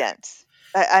brilliant.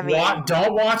 I mean,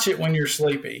 don't watch it when you're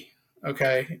sleepy.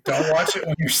 Okay, don't watch it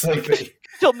when you're sleepy.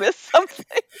 You'll miss something,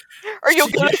 or you'll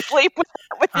go to sleep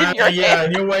within your head.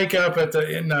 And you'll wake up at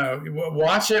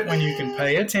watch it when you can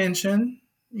pay attention.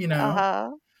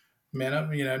 Men,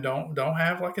 don't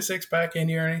have like a 6-pack in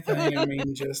you or anything. I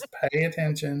mean, just pay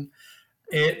attention.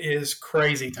 It is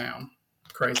crazy town.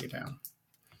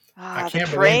 I can't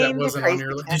believe that wasn't on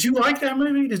your list. Did you like that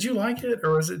movie? Did you like it,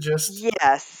 or was it just?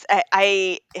 Yes,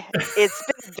 it's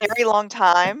been a very long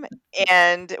time,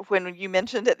 and when you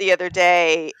mentioned it the other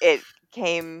day, it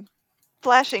came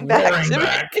flashing back to me,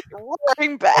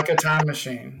 roaring back like a time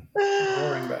machine,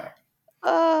 roaring back.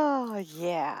 Oh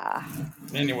yeah.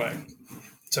 Anyway,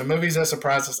 so movies that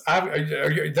surprised us.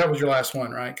 That was your last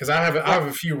one, right? Because I have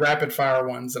a few rapid fire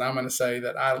ones that I'm going to say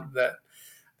that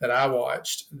I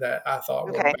watched that I thought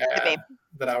were bad,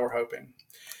 that I were hoping.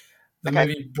 The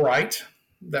movie Bright,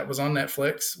 that was on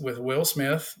Netflix with Will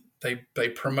Smith. They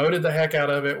promoted the heck out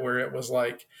of it, where it was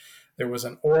like there was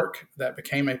an orc that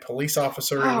became a police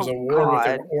officer. It was a war with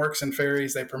the orcs and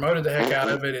fairies. They promoted the heck out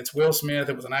of it. It's Will Smith.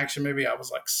 It was an action movie. I was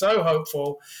like so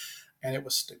hopeful, and it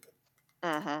was stupid.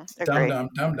 Dumb.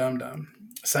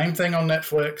 Same thing on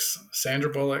Netflix.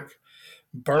 Sandra Bullock,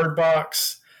 Bird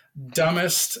Box.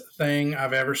 Dumbest thing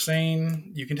I've ever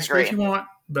seen. You can disagree if you want,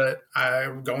 but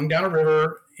going down a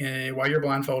river while you're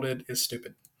blindfolded is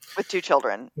stupid. With two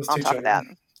children on top of that.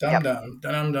 Dumb.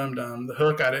 The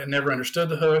hook, I never understood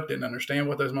the hook, didn't understand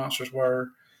what those monsters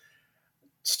were.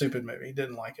 Stupid movie.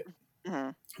 Didn't like it.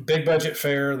 Mm-hmm. Big budget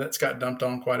fare that's got dumped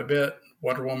on quite a bit.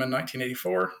 Wonder Woman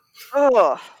 1984.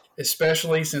 Oh.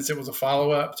 Especially since it was a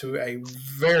follow-up to a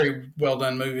very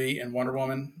well-done movie in Wonder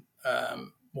Woman.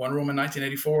 Wonder Woman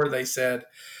 1984, they said,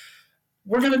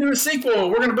 we're going to do a sequel.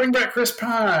 We're going to bring back Chris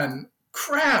Pine.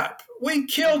 Crap. We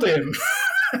killed him.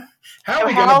 How are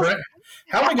we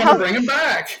going to bring him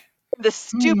back? The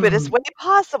stupidest way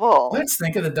possible. Let's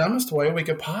think of the dumbest way we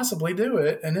could possibly do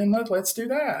it, and then let's do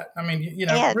that. I mean,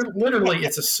 literally,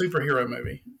 it's a superhero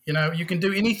movie. You can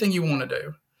do anything you want to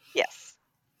do. Yes.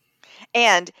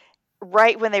 And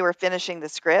right when they were finishing the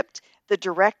script, the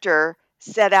director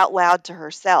said out loud to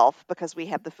herself, because we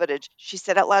have the footage, she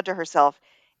said out loud to herself,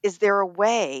 is there a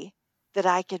way that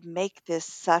I could make this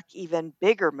suck even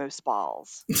bigger moose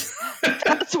balls?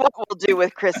 That's what we'll do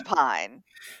with Chris Pine.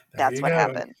 That's what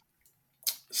happened.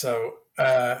 So,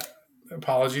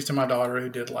 apologies to my daughter who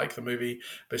did like the movie,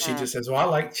 but she just says, well, I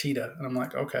like Cheetah. And I'm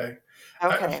like, okay.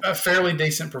 A fairly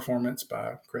decent performance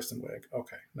by Kristen Wiig.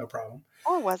 Okay, no problem.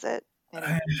 Or was it?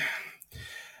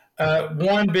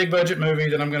 One big budget movie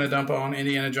that I'm going to dump on,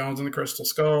 Indiana Jones and the Crystal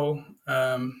Skull.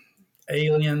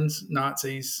 Aliens,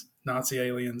 Nazi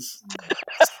aliens.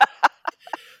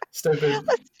 Stupid.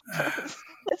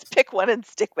 Let's pick one and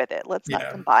stick with it. Let's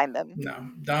not combine them.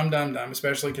 No, dumb,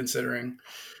 especially considering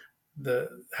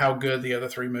how good the other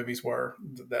three movies were.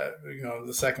 That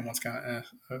the second one's kind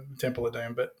of Temple of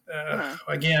Doom, but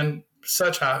again,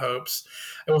 such high hopes.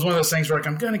 It was one of those things where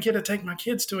I'm going to get to take my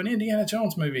kids to an Indiana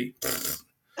Jones movie.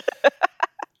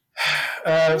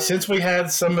 Since we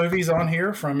had some movies on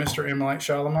here from Mr. M. Night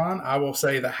Shyamalan, I will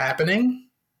say The Happening.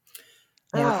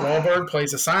 Mark Wahlberg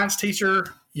plays a science teacher.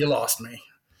 You lost me.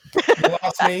 You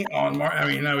lost me on Mark. I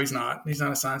mean, no, he's not. He's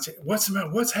not a science teacher.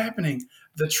 What's happening?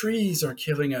 The trees are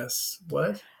killing us.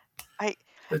 What? I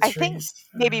think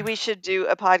maybe we should do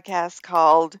a podcast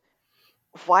called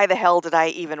Why the Hell Did I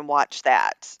Even Watch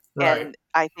That? Right. And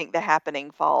I think The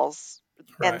Happening falls,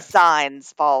 and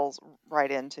Signs falls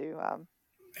right into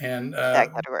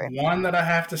that category. One that I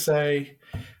have to say,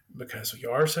 because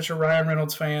you are such a Ryan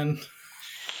Reynolds fan,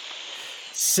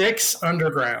 6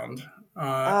 Underground, a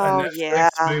Netflix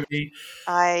movie.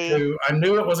 I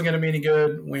knew it wasn't going to be any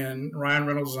good when Ryan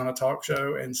Reynolds was on a talk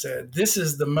show and said, this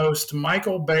is the most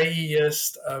Michael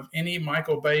Bay-iest of any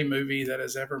Michael Bay movie that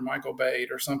has ever Michael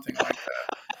Bayed, or something like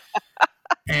that.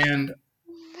 And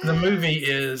the movie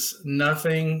is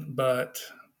nothing but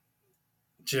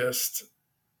just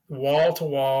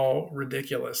wall-to-wall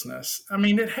ridiculousness. I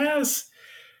mean, it has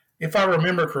if I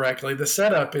remember correctly, the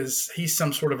setup is he's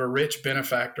some sort of a rich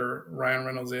benefactor, Ryan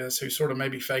Reynolds is, who sort of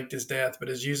maybe faked his death, but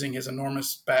is using his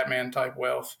enormous Batman-type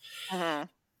wealth Mhm.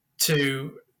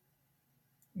 to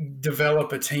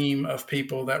develop a team of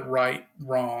people that right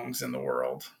wrongs in the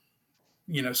world,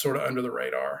 sort of under the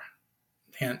radar.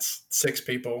 Hence, 6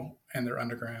 people, and they're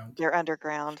underground. They're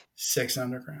underground. 6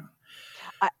 underground.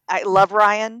 I love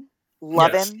Ryan.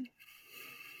 Love Yes. him.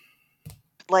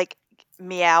 Like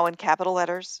meow in capital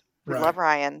letters. We Right. love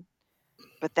Ryan,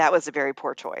 but that was a very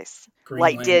poor choice. Green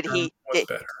Like, did Lantern he? was Did,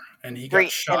 better, and he Green,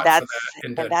 got shot and for that's that in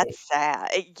and Deadpool. that's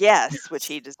sad. Yes, which Yes.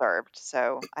 he deserved.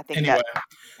 So I think Anyway,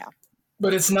 yeah.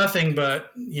 but it's nothing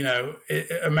but,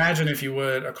 imagine, if you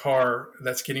would, a car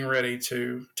that's getting ready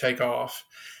to take off.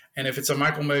 And if it's a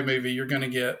Michael Bay movie, you're going to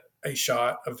get a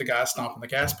shot of the guy stomping the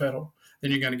gas pedal. Then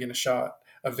you're going to get a shot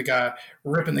of the guy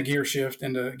ripping the gear shift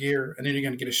into gear. And then you're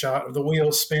going to get a shot of the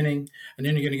wheels spinning. And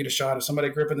then you're going to get a shot of somebody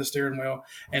gripping the steering wheel.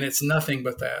 And it's nothing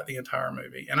but that the entire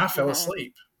movie. And I fell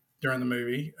asleep during the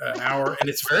movie, an hour, and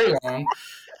it's very long,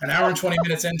 an hour and 20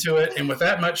 minutes into it. And with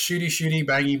that much shooty,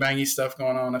 bangy stuff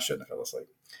going on, I shouldn't have fell asleep.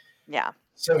 Yeah.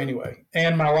 So anyway,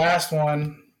 and my last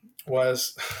one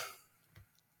was,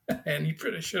 and you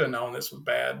pretty should have known this was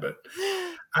bad, but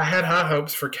I had high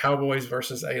hopes for Cowboys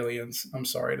versus Aliens, I'm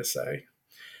sorry to say.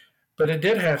 But it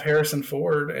did have Harrison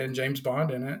Ford and James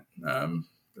Bond in it,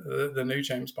 the new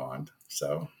James Bond.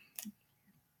 So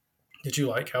did you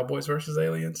like Cowboys versus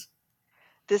Aliens?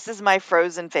 This is my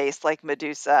frozen face like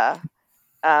Medusa,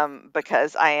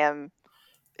 because I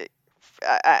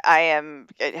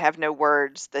have no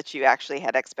words that you actually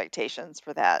had expectations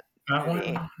for that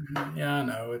movie. Yeah, I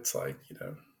know. It's like,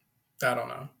 I don't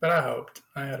know, but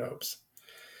I had hopes.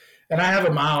 And I have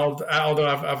a mild, although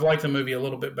I've liked the movie a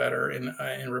little bit better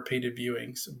in repeated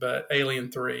viewings. But Alien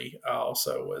 3 I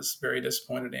also was very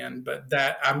disappointed in. But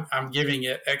that I'm giving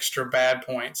it extra bad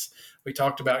points. We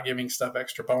talked about giving stuff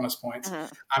extra bonus points.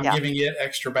 I'm giving it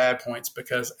extra bad points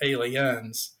because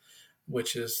Aliens,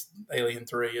 which is Alien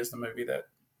 3, is the movie that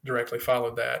directly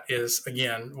followed that, is,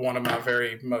 again, one of my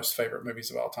very most favorite movies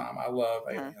of all time. I love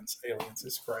Aliens. Aliens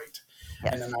is great.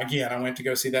 Yes. And then, again, I went to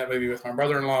go see that movie with my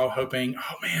brother-in-law, hoping,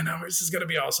 oh, man, this is going to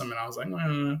be awesome. And I was like,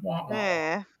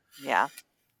 wah. Yeah.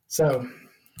 So,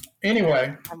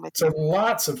 anyway,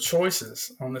 lots of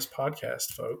choices on this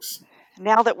podcast, folks.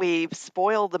 Now that we've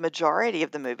spoiled the majority of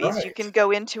the movies, you can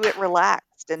go into it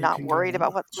relaxed and not worried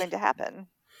about what's going to happen.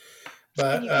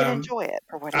 But and you can enjoy it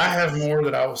for what it is. I have more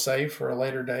that I will save for a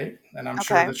later date, and I'm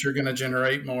sure that you're going to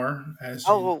generate more as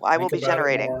you I will be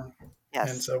generating.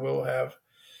 Yes. And so we'll have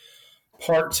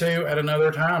part 2 at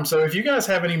another time. So if you guys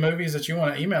have any movies that you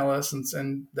want to email us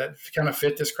and that kind of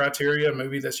fit this criteria, a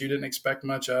movie that you didn't expect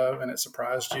much of and it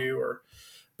surprised you, or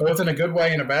both in a good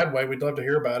way and a bad way, we'd love to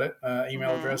hear about it.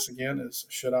 Email address again is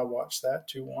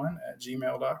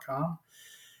shouldIwatchthat21@gmail.com.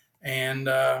 And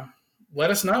let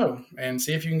us know and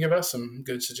see if you can give us some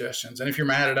good suggestions. And if you're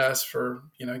mad at us for,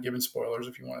 giving spoilers,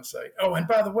 if you want to say, oh, and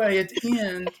by the way, at the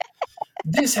end,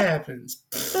 this happens,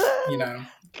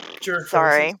 jerk.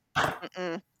 Sorry.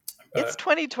 It's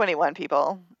 2021,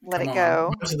 people. Let it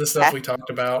go. Most of the stuff we talked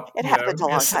about, it happens a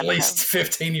long time at least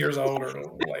 15 years old or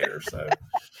later. So,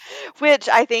 which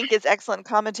I think is excellent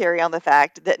commentary on the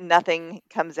fact that nothing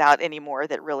comes out anymore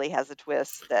that really has a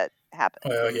twist that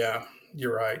happens. Well, yeah,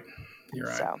 you're right. You're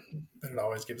right. So, but it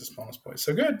always gives us bonus points.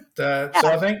 So good. So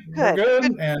I think we're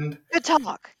good. And good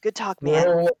talk. Good talk, man.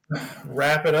 We'll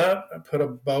wrap it up. Put a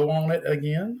bow on it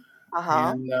again.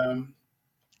 And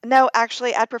no,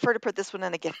 actually, I'd prefer to put this one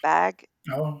in a gift bag.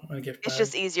 Oh, a gift bag. It's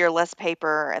just easier, less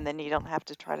paper, and then you don't have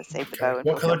to try to save the bow.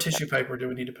 What color tissue paper do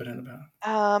we need to put in the bag?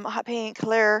 Hot pink,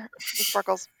 clear, with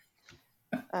sparkles.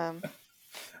 Okay,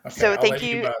 so I'll thank let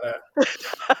you buy that.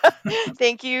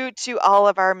 Thank you to all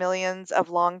of our millions of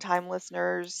longtime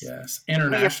listeners. Yes,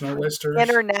 international listeners.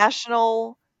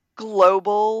 International,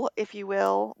 global, if you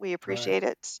will. We appreciate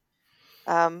it.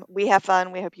 We have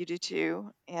fun. We hope you do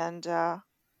too. And I'll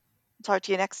talk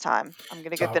to you next time. I'm going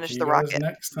to go finish the rocket.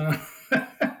 Next time.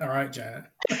 All right, Janet.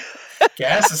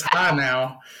 Gas is high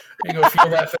now. You go fuel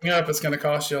that thing up. It's going to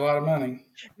cost you a lot of money.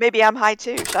 Maybe I'm high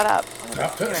too. Shut up.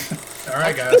 All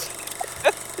right, guys.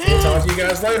 We'll talk to you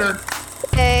guys later.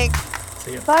 Thanks.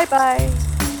 See ya. Bye-bye.